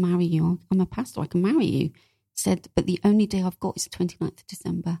love to marry you. I'm a pastor. I can marry you. He said, but the only day I've got is the 29th of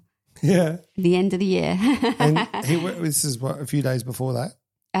December. Yeah. The end of the year. And this is what, a few days before that?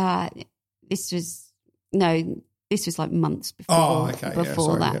 This was like months before,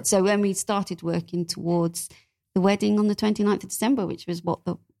 that. Yeah. So when we started working towards the wedding on the 29th of December, which was what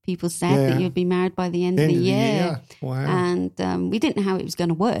the people said, that you'd be married by the end of the year. Wow. And we didn't know how it was going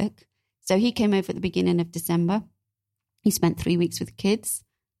to work. So he came over at the beginning of December. He spent 3 weeks with the kids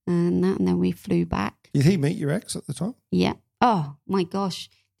and then we flew back. Did he meet your ex at the time? Yeah. Oh, my gosh.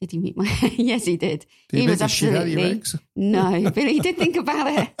 Did he meet my... Yes, he did. Did he was the shit out of your absolutely... ex? No, but he did think about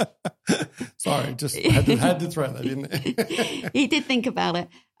it. Sorry, just had to throw that in there. He did think about it.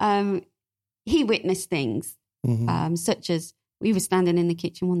 He witnessed things, such as we were standing in the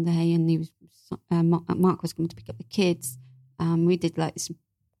kitchen one day and he was Mark was coming to pick up the kids. We did like some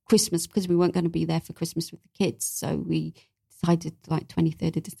Christmas because we weren't going to be there for Christmas with the kids. So we decided like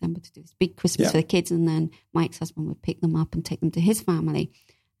 23rd of December to do this big Christmas for the kids, and then my ex-husband would pick them up and take them to his family.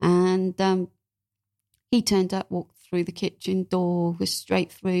 And he turned up, walked through the kitchen door, was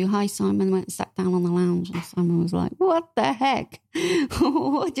straight through. Hi, Simon. Went and sat down on the lounge. And Simon was like, what the heck?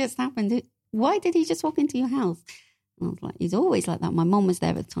 What just happened? Why did he just walk into your house? And I was like, he's always like that. My mum was there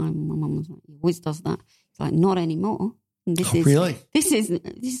at the time. And my mum was like, he always does that. It's like, not anymore. And really? This is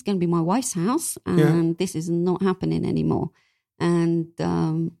going to be my wife's house, and this is not happening anymore. And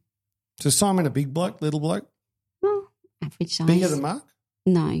so Simon, a big bloke, little bloke? Well, average size. Bigger than Mark?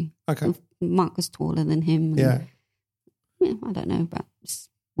 No. Okay. Mark was taller than him. And, I don't know about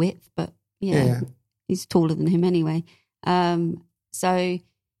width, but he's taller than him anyway.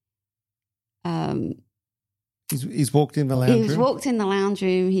 He's walked in the lounge room? He's walked in the lounge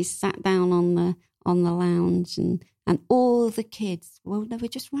room. He sat down on the lounge, and all the kids, well, they were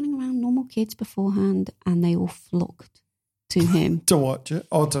just running around, normal kids beforehand, and they all flocked to him. To watch it?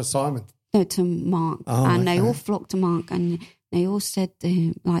 Oh, to Simon? No, to Mark. They all flocked to Mark, and they all said to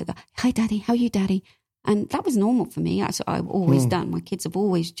him like that, hi, Daddy, how are you, Daddy? And that was normal for me. That's what I've always done. My kids have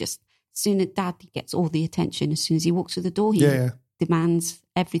always just, as soon as Daddy gets all the attention, as soon as he walks through the door, he demands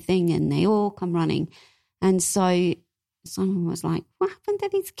everything, and they all come running. And so Simon was like, what happened to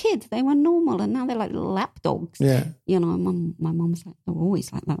these kids? They were normal, and now they're like little lap dogs. Yeah. You know, my mum was like, they're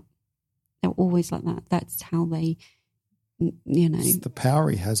always like that. They're always like that. That's how they, you know. It's the power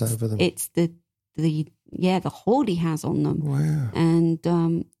he has over them. It's the hold he has on them. Wow.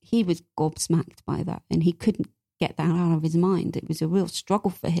 And he was gobsmacked by that, and he couldn't get that out of his mind. It was a real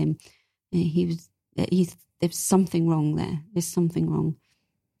struggle for him. There's something wrong there. There's something wrong.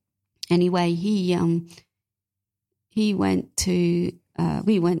 Anyway, he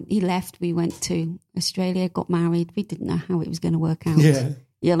left, we went to Australia, got married. We didn't know how it was going to work out. Yeah.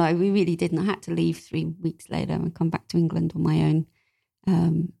 You know, we really didn't. I had to leave 3 weeks later and come back to England on my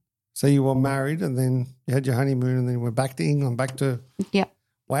own. So you were married, and then you had your honeymoon, and then you went back to England, back to... Yep.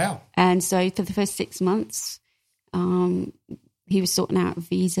 Wow. And so for the first 6 months, He was sorting out a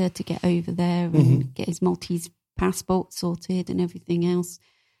visa to get over there and get his Maltese passport sorted and everything else.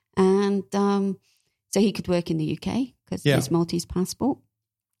 And so he could work in the UK because of his Maltese passport.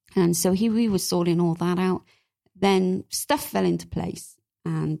 And so we was sorting all that out. Then stuff fell into place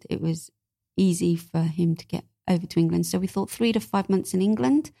and it was easy for him to get over to England. So we thought 3 to 5 months in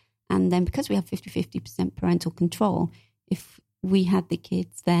England. And then because we have 50% parental control, if we had the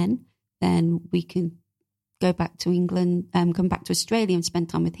kids then we can go back to England, come back to Australia and spend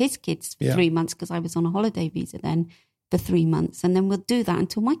time with his kids for 3 months because I was on a holiday visa then for 3 months. And then we'll do that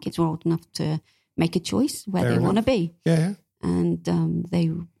until my kids were old enough to make a choice where they want to be. Yeah. And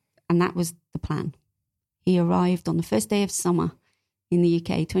that was the plan. He arrived on the first day of summer in the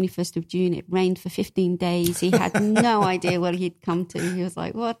UK, 21st of June. It rained for 15 days. He had no idea where he'd come to. He was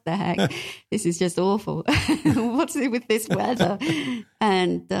like, what the heck? This is just awful. What's it with this weather?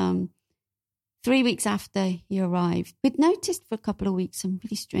 And 3 weeks after he arrived, we'd noticed for a couple of weeks some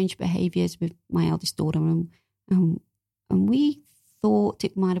really strange behaviours with my eldest daughter. And we thought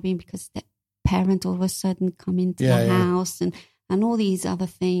it might have been because the parent all of a sudden come into the house and all these other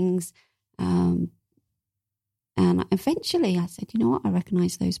things. And eventually I said, you know what, I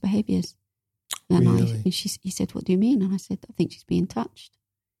recognise those behaviours. And really? He said, what do you mean? And I said, I think she's being touched.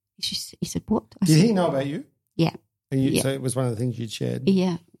 He said, what? Did he know about you? Yeah. So it was one of the things you'd shared?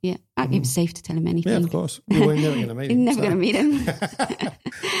 Yeah. It was safe to tell him anything. Yeah, of course. You were never going to meet him. Never going to meet him.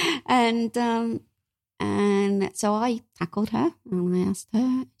 And so I tackled her and I asked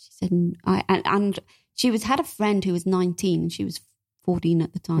her. She said, and she had a friend who was 19 and she was 14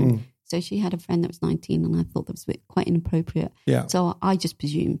 at the time. So she had a friend that was 19 and I thought that was quite inappropriate. Yeah. So I just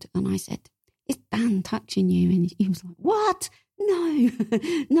presumed and I said, is Dan touching you? And he was like, what? No,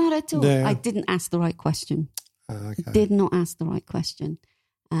 not at all. Yeah. I didn't ask the right question. Okay. Did not ask the right question.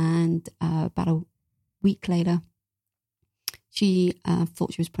 And about a week later, she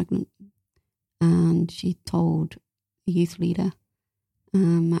thought she was pregnant. And she told a youth leader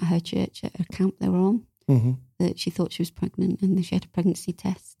at her church, at a camp they were on, that she thought she was pregnant and she had a pregnancy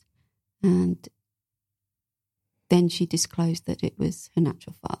test. And then she disclosed that it was her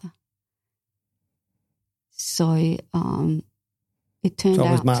natural father. So it turned out... So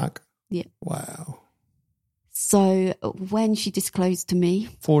it was Mark? Yeah. Wow. So when she disclosed to me...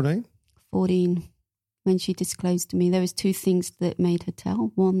 14. When she disclosed to me, there was 2 things that made her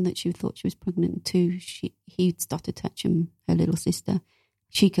tell. One, that she thought she was pregnant. And 2, he'd started touching her little sister.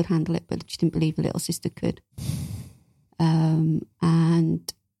 She could handle it, but she didn't believe her little sister could. And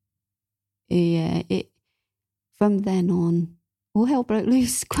from then on, all hell broke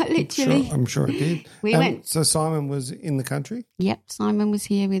loose, quite literally. I'm sure it did. We went. So Simon was in the country? Yep, Simon was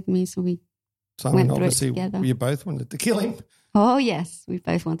here with me, so we Simon, went through obviously, it together. You both wanted to kill him. Oh, yes, we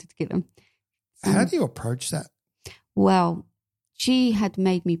both wanted to kill him. How do you approach that? Well, she had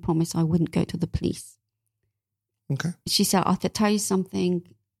made me promise I wouldn't go to the police. Okay. She said, I'll tell you something,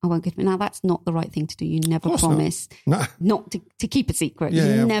 I won't go to... Now, that's not the right thing to do. You never promise not to keep a secret.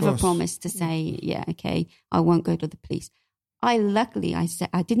 Yeah, you never promise to say, yeah, okay, I won't go to the police. I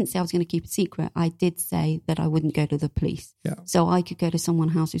didn't say I was going to keep a secret. I did say that I wouldn't go to the police. Yeah. So I could go to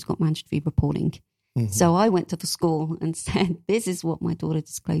someone's house who's got mandatory reporting. So I went to the school and said, this is what my daughter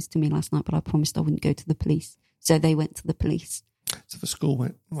disclosed to me last night, but I promised I wouldn't go to the police. So they went to the police. So the school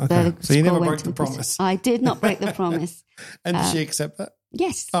went. Okay. So you never broke the promise. I did not break the promise. And did she accept that?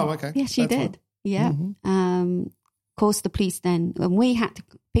 Yes. Oh, okay. Yes, she did. Fine. Yeah. Of course, the police then, when we had to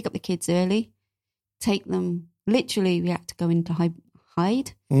pick up the kids early, take them, literally we had to go into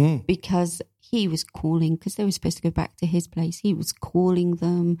hide because he was calling, because they were supposed to go back to his place. He was calling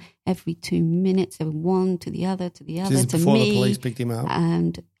them every 2 minutes, every one to the other, to the other, to before me. The police picked him up.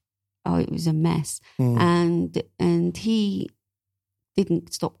 And, it was a mess. And he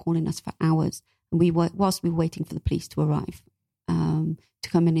didn't stop calling us for hours. And whilst we were waiting for the police to arrive, to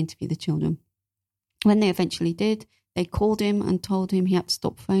come and interview the children. When they eventually did, they called him and told him he had to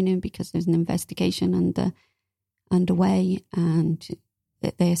stop phoning because there's an investigation underway and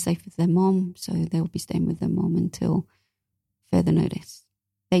that they are safe with their mom, so they'll be staying with their mom until further notice.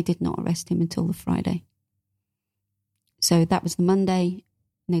 They did not arrest him until the Friday. So that was the Monday,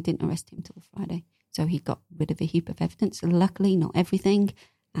 and they didn't arrest him until the Friday. So he got rid of a heap of evidence, luckily not everything,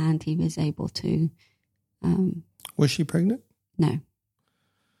 and he was able to... Was she pregnant? No.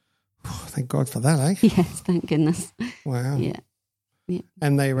 Oh, thank God for that, eh? Yes, thank goodness. Wow. Yeah.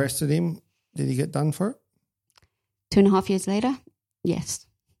 And they arrested him. Did he get done for it? 2.5 years later, yes.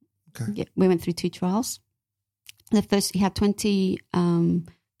 Okay. Yeah, we went through 2 trials. The first, he had 20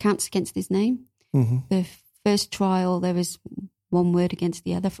 counts against his name. The first trial, there was one word against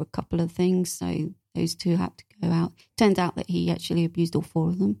the other for a couple of things, so those two had to go out. Turned out that he actually abused all 4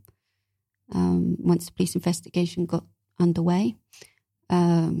 of them. Once the police investigation got underway,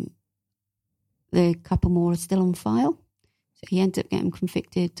 the couple more are still on file. So he ended up getting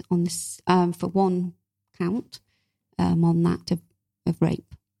convicted on this for 1 count on that of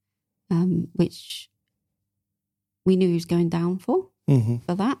rape, which we knew he was going down for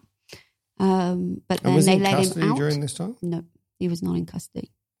that. But then they let him out during this time. No, he was not in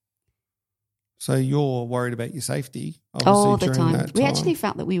custody. So you're worried about your safety all the during time. that We actually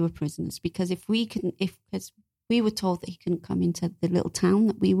felt that we were prisoners because because we were told that he couldn't come into the little town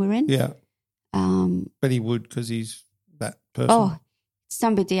that we were in. Yeah. But he would because he's that person. Oh,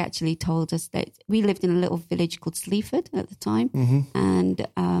 somebody actually told us that we lived in a little village called Sleaford at the time, and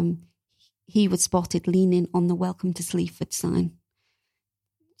he was spotted leaning on the "Welcome to Sleaford" sign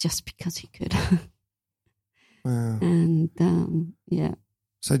just because he could. Wow. And yeah.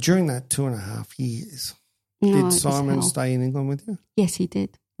 So during that 2.5 years, did Simon stay in England with you? Yes, he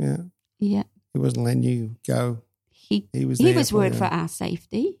did. Yeah. Yeah. He wasn't letting you go. He was worried for our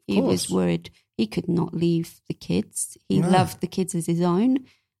safety. He was worried he could not leave the kids. He loved the kids as his own.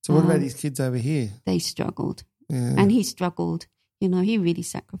 So what about his kids over here? They struggled. Yeah. And he struggled. You know, he really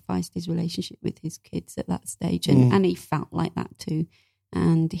sacrificed his relationship with his kids at that stage. And he felt like that too.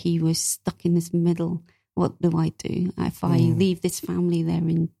 And he was stuck in this middle. What do I do? If I leave this family, they're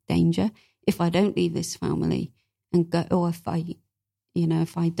in danger. If I don't leave this family and go, or if I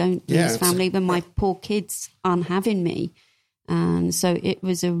don't leave this family, then my poor kids aren't having me. And so it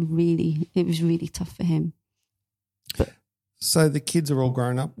was really tough for him. But, so the kids are all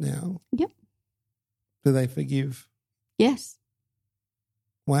grown up now. Yep. Do they forgive? Yes.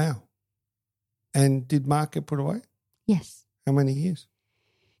 Wow. And did Mark get put away? Yes. How many years?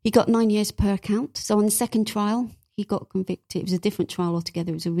 He got 9 years per count. So on the second trial, he got convicted. It was a different trial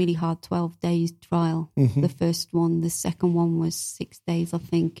altogether. It was a really hard 12-day trial, the first one. The second one was 6 days, I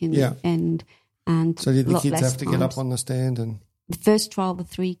think. And so did the kids have to get up on the stand? And the first trial, the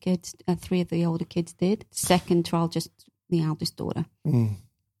 3 of the older kids did. Second trial, just the eldest daughter.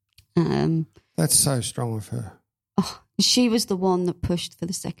 That's so strong of her. Oh, she was the one that pushed for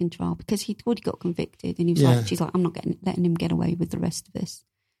the second trial because he'd already got convicted, and he was she's like, I'm not letting him get away with the rest of this.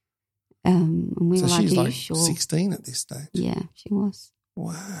 And we were like, she's are like you sure? 16 at this stage. Yeah, she was.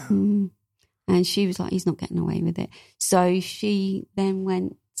 Wow. And she was like, he's not getting away with it. So she then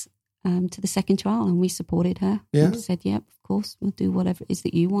went to the second trial, and we supported her. Yeah. And said, yep, of course, we'll do whatever it is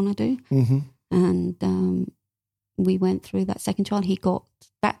that you want to do. And we went through that second trial.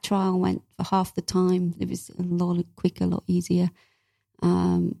 That trial went for half the time. It was a lot quicker, a lot easier.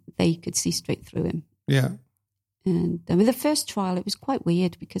 They could see straight through him. Yeah. And with the first trial, it was quite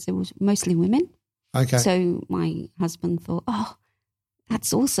weird because it was mostly women. Okay. So my husband thought, oh,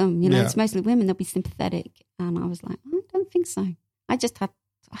 that's awesome. You know, it's mostly women. They'll be sympathetic. And I was like, I don't think so. I don't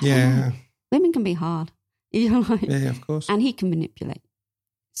know. Women can be hard. You know, yeah, of course. And he can manipulate.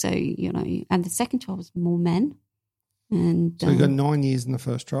 So, you know, and the second trial was more men. And so he got 9 years in the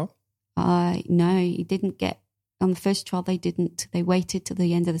first trial? No, he didn't get, on the first trial they waited till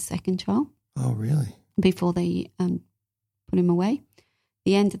the end of the second trial. Oh, really? Before they put him away.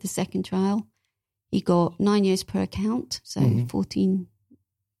 The end of the second trial, he got 9 years per count, so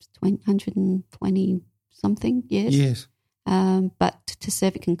 120 something years. Yes. But to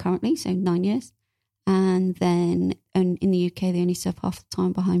serve it concurrently, so 9 years. And then in the UK, they only serve half the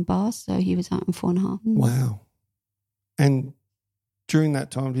time behind bars, so he was out in 4.5. Wow. And during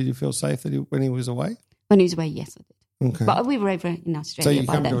that time, did you feel safe when he was away? When he was away, yes, I did. Okay. But we were over in Australia. So you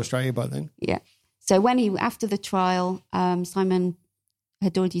come to Australia by then? Yeah. So after the trial, Simon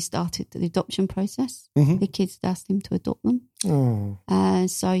had already started the adoption process. The kids had asked him to adopt them. Oh.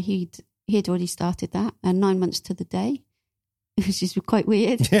 So he had already started that, and 9 months to the day, which is quite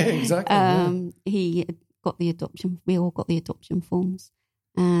weird. Yeah, exactly. He had got the adoption. We all got the adoption forms,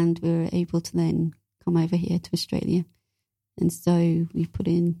 and we were able to then come over here to Australia. And so we put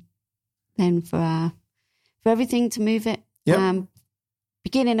in then for everything to move it. Yep.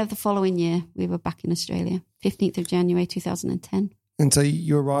 Beginning of the following year, we were back in Australia, 15th of January 2010. And so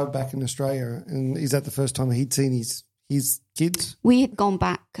you arrived back in Australia, and is that the first time he'd seen his kids? We had gone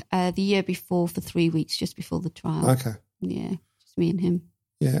back the year before for 3 weeks, just before the trial. Okay. Yeah, just me and him.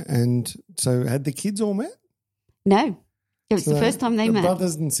 Yeah, and so had the kids all met? No. It was the first time they met.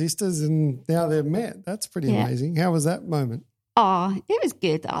 Brothers and sisters, and now they've met. That's pretty amazing. How was that moment? Oh, it was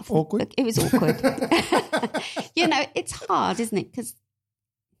good. Awkward? It was awkward. You know, it's hard, isn't it? Because,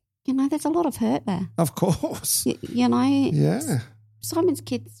 you know, there's a lot of hurt there. Of course. You know? Yeah. Simon's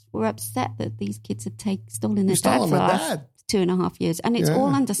kids were upset that these kids had stolen their dad's life. 2.5 years, and it's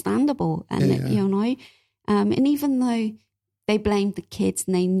all understandable. And you know, and even though they blamed the kids,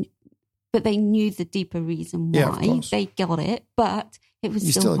 but they knew the deeper reason why they got it, but it was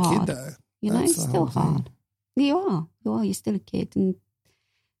still hard. You're still a kid, though. You know, it's still hard. You are. You're still a kid,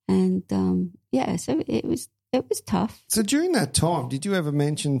 and so it was tough. So during that time, did you ever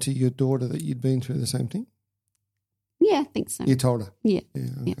mention to your daughter that you'd been through the same thing? Yeah, I think so. You told her? Yeah. Yeah,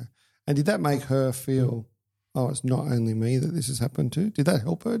 okay. Yeah. And did that make her feel, oh, it's not only me that this has happened to? Did that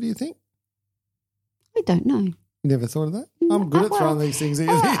help her, do you think? I don't know. You never thought of that? I'm good at throwing these things at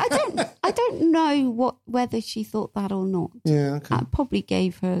you. I don't know whether she thought that or not. Yeah, okay. I probably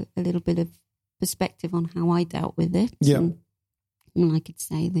gave her a little bit of perspective on how I dealt with it. Yeah. And I could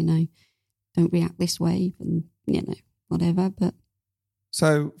say, you know, don't react this way and, you know, whatever. But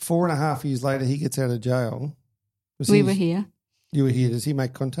so 4.5 years later, he gets out of jail. We were here. You were here. Does he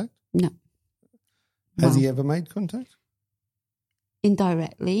make contact? No. Has he ever made contact?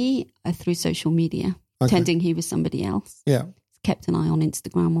 Indirectly, through social media, pretending he was somebody else. Yeah. Kept an eye on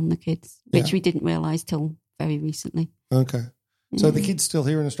Instagram on the kids, which we didn't realise till very recently. Okay. So the kid's still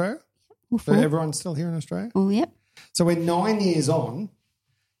here in Australia? So everyone's still here in Australia? Oh, yep. So we're 9 years on.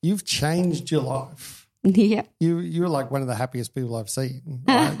 You've changed your life. Yep. You're like one of the happiest people I've seen.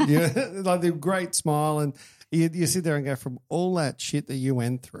 Right? You're like the great smile, and you sit there and go, from all that shit that you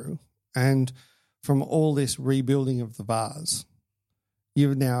went through and from all this rebuilding of the vase,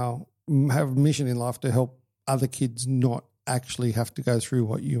 you now have a mission in life to help other kids not actually have to go through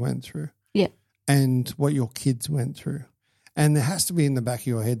what you went through. Yeah. And what your kids went through. And there has to be in the back of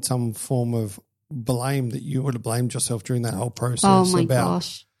your head some form of blame that you would have blamed yourself during that whole process. Oh, my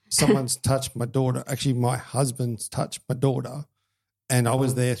gosh. Someone's touched my daughter. Actually, my husband's touched my daughter, and I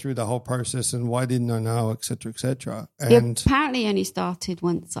was there through the whole process, and why didn't I know, et cetera, et cetera. And it apparently only started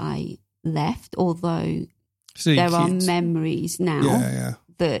once I left, although there are memories now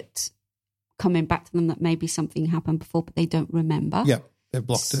that coming back to them that maybe something happened before, but they don't remember. Yeah, they've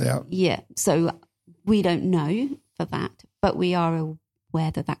blocked it out. Yeah, so we don't know for that, but we are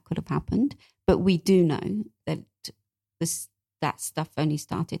aware that could have happened. But we do know that that stuff only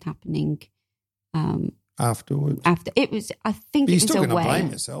started happening afterwards. After it was, I think but it was a way. You're still going to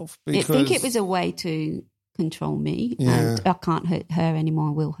blame yourself. Because, I think it was a way to control me, and I can't hurt her anymore.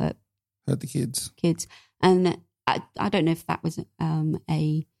 I will hurt the kids. And I don't know if that was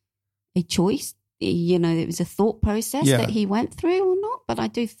a choice. You know, it was a thought process that he went through or not. But I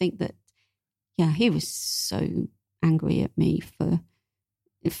do think that, he was so angry at me for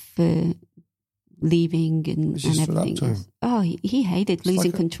leaving and everything. Oh, he hated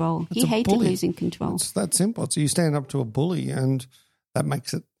losing control. He hated losing control. It's that simple. So you stand up to a bully and that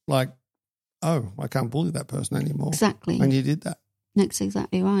makes it like, oh, I can't bully that person anymore. Exactly. And you did that. That's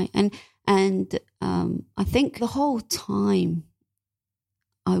exactly right. And I think the whole time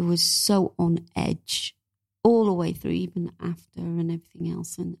I was so on edge all the way through, even after and everything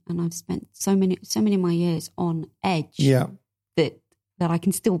else. And I've spent so many of my years on edge that I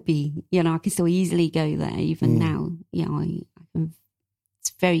can still be, I can still easily go there even now.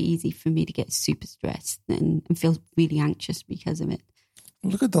 It's very easy for me to get super stressed and feel really anxious because of it.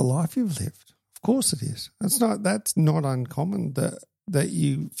 Look at the life you've lived. Of course it is. That's not uncommon that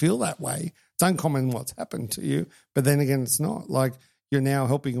you feel that way. It's uncommon what's happened to you, but then again, it's not. Like, you're now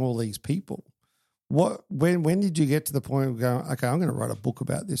helping all these people. When did you get to the point of going, okay, I'm going to write a book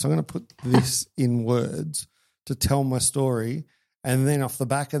about this. I'm going to put this in words to tell my story, and then off the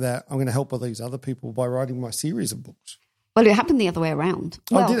back of that, I'm going to help all these other people by writing my series of books? Well, it happened the other way around.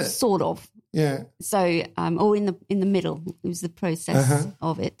 Well, did it? Sort of. Yeah. So, or in the middle, it was the process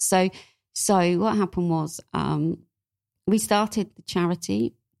of it. So what happened was we started the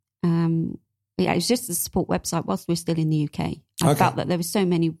charity. It was just a support website whilst we were still in the UK. I felt that there were so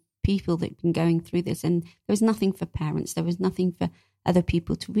many people that had been going through this, and there was nothing for parents. There was nothing for other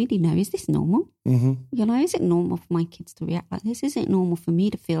people to really know, is this normal? Mm-hmm. Is it normal for my kids to react like this? Is it normal for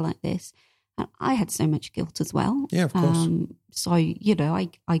me to feel like this? And I had so much guilt as well. Yeah, of course. So,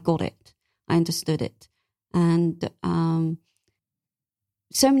 I got it. I understood it. And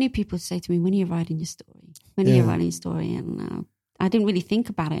so many people say to me, when are you writing your story? When are you writing your story? And I didn't really think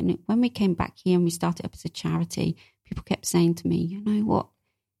about it. And when we came back here and we started up as a charity, people kept saying to me, you know what?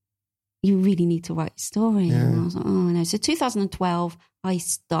 You really need to write a story. Yeah. And I was like, oh, no. So 2012, I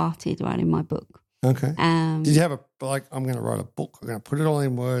started writing my book. Okay. Did you have I'm going to write a book. I'm going to put it all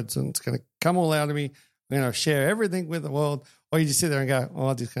in words and it's going to come all out of me. I'm going to share everything with the world. Or you just sit there and go,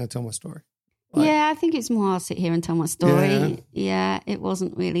 I'm just going to tell my story. I think it's more I'll sit here and tell my story. Yeah, it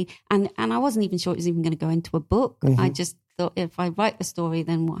wasn't really. And I wasn't even sure it was even going to go into a book. Mm-hmm. I just thought if I write the story,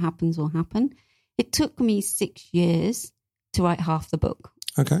 then what happens will happen. It took me 6 years to write half the book.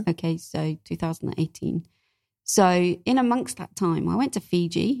 Okay. Okay, so 2018. So in amongst that time, I went to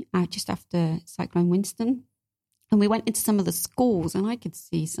Fiji just after Cyclone Winston, and we went into some of the schools, and I could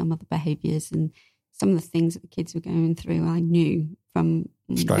see some of the behaviours and some of the things that the kids were going through. I knew from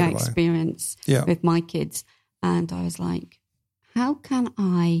my experience with my kids, and I was like, how can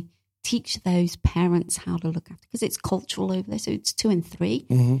I teach those parents how to look after? Because it's cultural over there, so it's 2 and 3.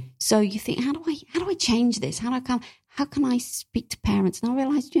 Mm-hmm. So you think, how do I change this? How can I speak to parents? And I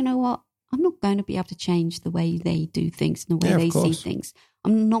realised, you know what? I'm not going to be able to change the way they do things and the way they see things.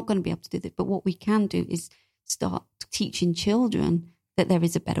 I'm not going to be able to do that. But what we can do is start teaching children that there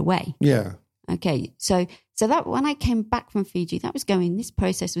is a better way. Yeah. Okay. So that when I came back from Fiji, this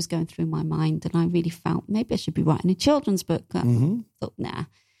process was going through my mind, and I really felt maybe I should be writing a children's book. Thought, nah.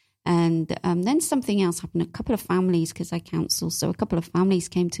 And then something else happened. A couple of families, because I counsel, so a couple of families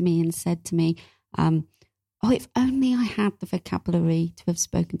came to me and said to me, if only I had the vocabulary to have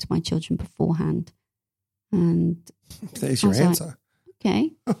spoken to my children beforehand. And there's your answer. Like,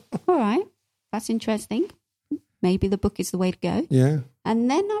 okay, all right, that's interesting. Maybe the book is the way to go. Yeah. And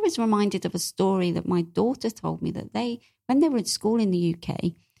then I was reminded of a story that my daughter told me that when they were at school in the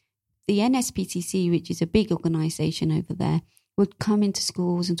UK, the NSPCC, which is a big organisation over there, would come into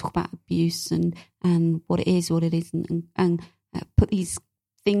schools and talk about abuse and what it is, and put these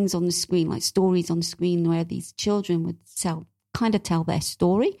things on the screen, like stories on the screen, where these children would tell their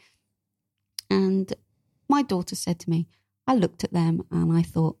story. And my daughter said to me, I looked at them and I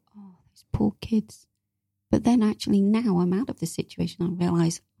thought, oh, those poor kids. But then actually now I'm out of this situation. I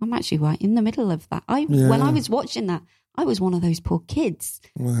realise I'm actually right in the middle of that. When I was watching that, I was one of those poor kids.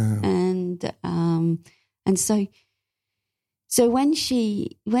 Wow. And so when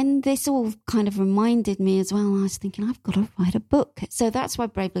this all kind of reminded me as well, I was thinking, I've got to write a book. So that's why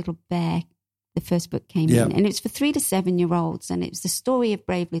Brave Little Bear, the first book, came in. And it's for 3 to 7 year olds. And it was the story of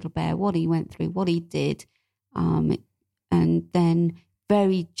Brave Little Bear, what he went through, what he did. And then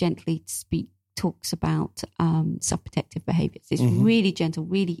very gently talks about self-protective behaviours. It's really gentle,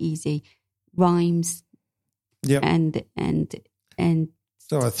 really easy, rhymes. Yep. And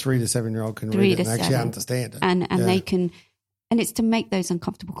so a 3 to 7 year old can read it and actually understand it. And they can... And it's to make those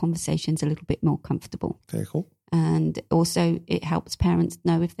uncomfortable conversations a little bit more comfortable. Very cool. And also it helps parents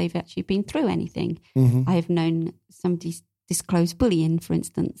know if they've actually been through anything. I have known somebody disclose bullying, for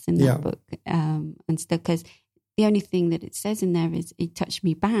instance, in that book. And still, because the only thing that it says in there is, it touched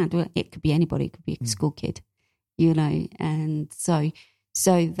me bad. Well, it could be anybody. It could be a school kid, you know. And so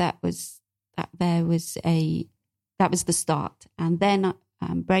that was the start. And then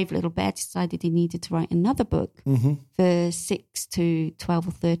Brave Little Bear decided he needed to write another book for 6 to 12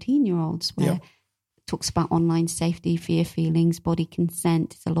 or 13 year olds, where it talks about online safety, fear feelings, body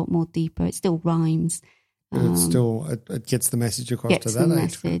consent. It's a lot more deeper. It still rhymes. It gets the message across to that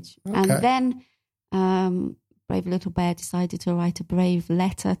age. Message. Okay. And then Brave Little Bear decided to write a brave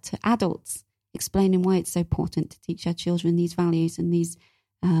letter to adults, explaining why it's so important to teach our children these values and these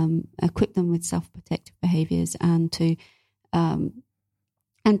equip them with self-protective behaviours, and to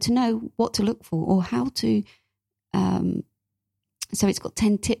know what to look for or how to. So it's got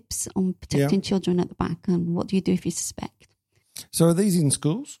 10 tips on protecting children at the back, and what do you do if you suspect. So are these in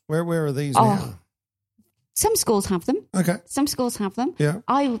schools? Where are these now? Some schools have them. Okay. Some schools have them. Yeah.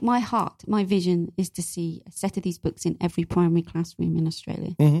 My vision is to see a set of these books in every primary classroom in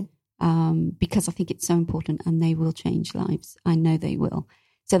Australia, because I think it's so important, and they will change lives. I know they will.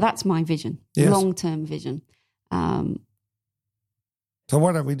 So that's my vision, long-term vision. So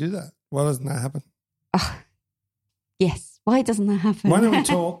why don't we do that? Why doesn't that happen? Yes. Why doesn't that happen? Why don't we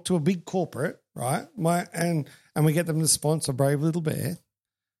talk to a big corporate, right? And we get them to sponsor Brave Little Bear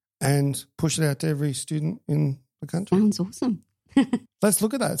and push it out to every student in the country. Sounds awesome. Let's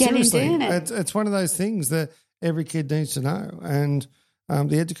look at that. Seriously, it's one of those things that every kid needs to know, and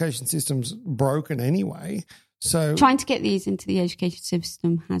the education system's broken anyway. So trying to get these into the education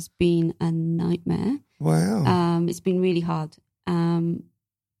system has been a nightmare. Wow. It's been really hard.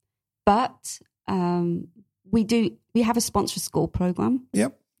 But we have a sponsor school program.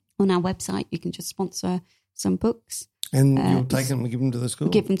 Yep. On our website, you can just sponsor some books. And you'll take them and give them to the school?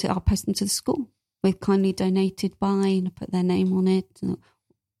 I'll post them to the school. We've kindly donated by, and I put their name on it.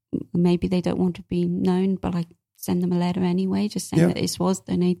 Maybe they don't want to be known, but I send them a letter anyway, just saying that this was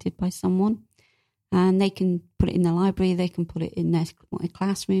donated by someone. And they can put it in the library, they can put it in their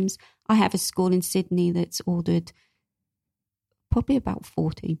classrooms. I have a school in Sydney that's ordered probably about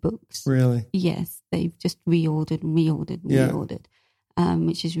 40 books. Really? Yes, they've just reordered,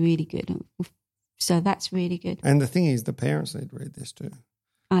 which is really good. So that's really good. And the thing is, the parents need to read this too.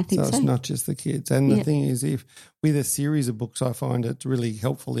 I think so. So it's not just the kids. And the thing is, if with a series of books, I find it's really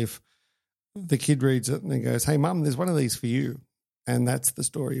helpful if the kid reads it and then goes, hey, Mum, there's one of these for you. And that's the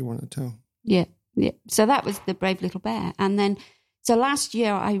story you want to tell. Yeah. So that was The Brave Little Bear. And then, so last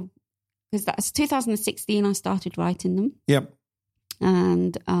year, because that's 2016, I started writing them. Yep.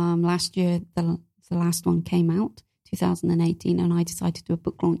 And last year, the last one came out, 2018, and I decided to do a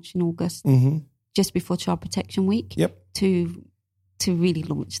book launch in August, just before Child Protection Week. Yep. To really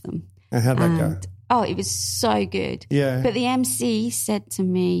launch them. And how'd that go? Oh, it was so good. Yeah. But the MC said to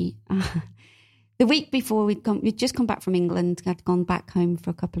me, the week before we'd just come back from England, I'd gone back home for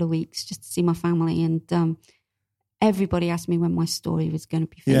a couple of weeks just to see my family, and everybody asked me when my story was going to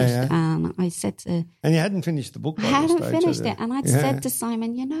be finished. Yeah. And I said to... And you hadn't finished the book by I hadn't this stage, finished it. And I'd said to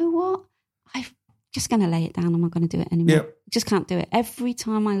Simon, you know what? I'm just going to lay it down. I'm not going to do it anymore. Yep. Just can't do it. Every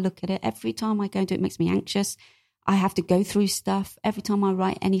time I look at it, every time I go into it, it makes me anxious. I have to go through stuff. Every time I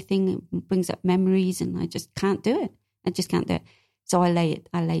write anything, it brings up memories, and I just can't do it. I just can't do it. So I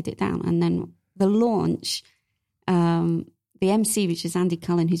laid it down. And then the launch, the MC, which is Andy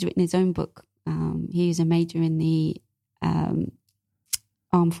Cullen, who's written his own book. He was a major in the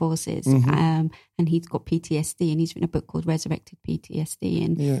armed forces, and he's got PTSD, and he's written a book called Resurrected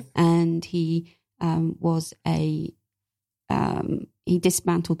PTSD, and he was he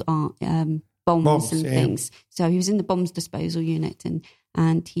dismantled bombs and things. So he was in the bombs disposal unit,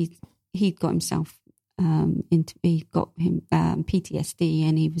 and he got himself he got him PTSD,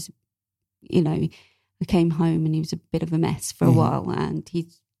 and he was, he came home and he was a bit of a mess for a while, and he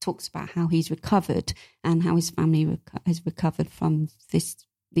talks about how he's recovered and how his family has recovered from this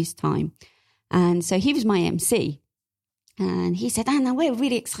time. And so he was my MC, and he said, Anna, we're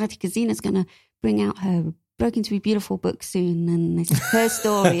really excited because Zena's going to bring out her Broken to Be Beautiful book soon, and it's her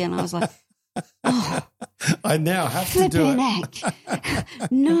story. And I was like, oh, I now have to do it.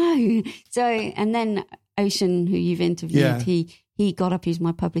 Heck. No. So, and then Ocean, who you've interviewed, he got up, he's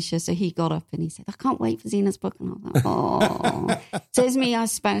my publisher, so he got up and he said, I can't wait for Zena's book. And I was like, oh. So it's me, I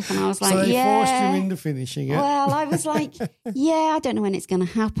spoke, and I was like, so they forced you into finishing it. Well, I was like, I don't know when it's going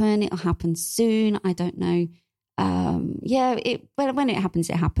to happen. It'll happen soon. I don't know. When it happens,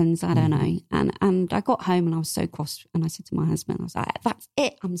 it happens. I don't know. And I got home and I was so cross, and I said to my husband, I was like, that's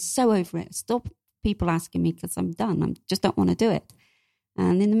it. I'm so over it. Stop people asking me because I'm done. I just don't want to do it.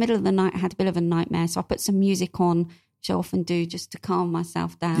 And in the middle of the night, I had a bit of a nightmare. So I put some music on, which I often do just to calm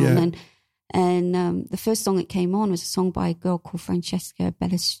myself down. Yeah. And the first song that came on was a song by a girl called Francesca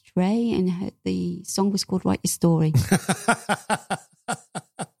Bellastray, and the song was called Write Your Story.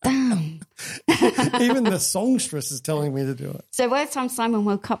 Damn. Even the songstress is telling me to do it. So by the time Simon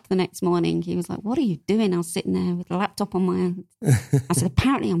woke up the next morning, he was like, what are you doing? I was sitting there with a laptop on my own. I said,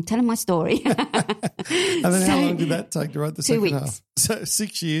 apparently I'm telling my story. And then how long did that take to write the second 2 weeks. half? So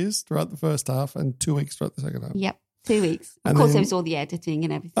 6 years to write the first half and 2 weeks to write the second half. Yep, 2 weeks. Of And course, then- there was all the editing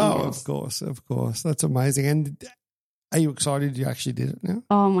and everything else. Of course. That's amazing. And are you excited you actually did it now?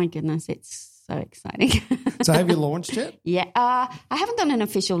 Oh, my goodness, it's so exciting. So have you launched yet? Yeah, I haven't done an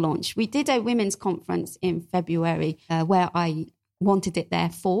official launch. We did a women's conference in February where I wanted it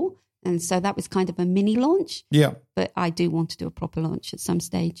there for, and so that was kind of a mini launch. Yeah. But I do want to do a proper launch at some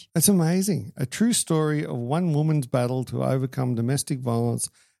stage. That's amazing. A true story of one woman's battle to overcome domestic violence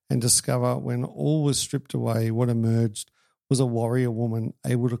and discover when all was stripped away, what emerged was a warrior woman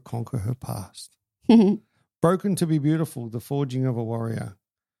able to conquer her past. Broken to Be Beautiful, The Forging of a Warrior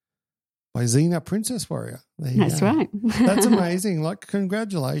by Zena Princess Warrior. There you That's go. right. That's amazing. Like,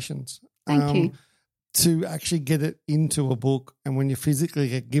 congratulations. Thank you. To actually get it into a book, and when you physically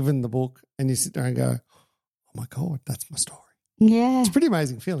get given the book and you sit there and go, oh my God, that's my story. Yeah, It's a pretty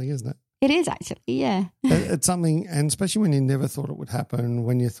amazing feeling, isn't it? it is actually, yeah. It's something, and especially when you never thought it would happen,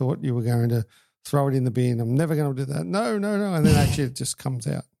 when you thought you were going to throw it in the bin, I'm never going to do that. No. And then actually it just comes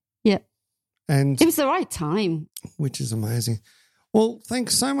out. Yeah. And It was the right time. which is amazing. Well,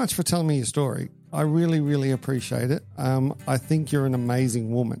 thanks so much for telling me your story. I really, really appreciate it. I think you're an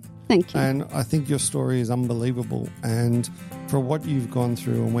amazing woman. Thank you. And I think your story is unbelievable. And for what you've gone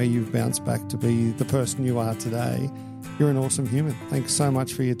through and where you've bounced back to be the person you are today, you're an awesome human. Thanks so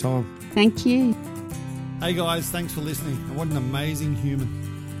much for your time. Thank you. Hey guys, thanks for listening. What an amazing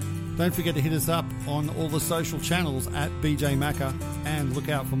human. Don't forget to hit us up on all the social channels at BJ Macca, and look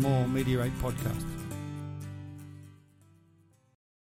out for more Media 8 podcasts.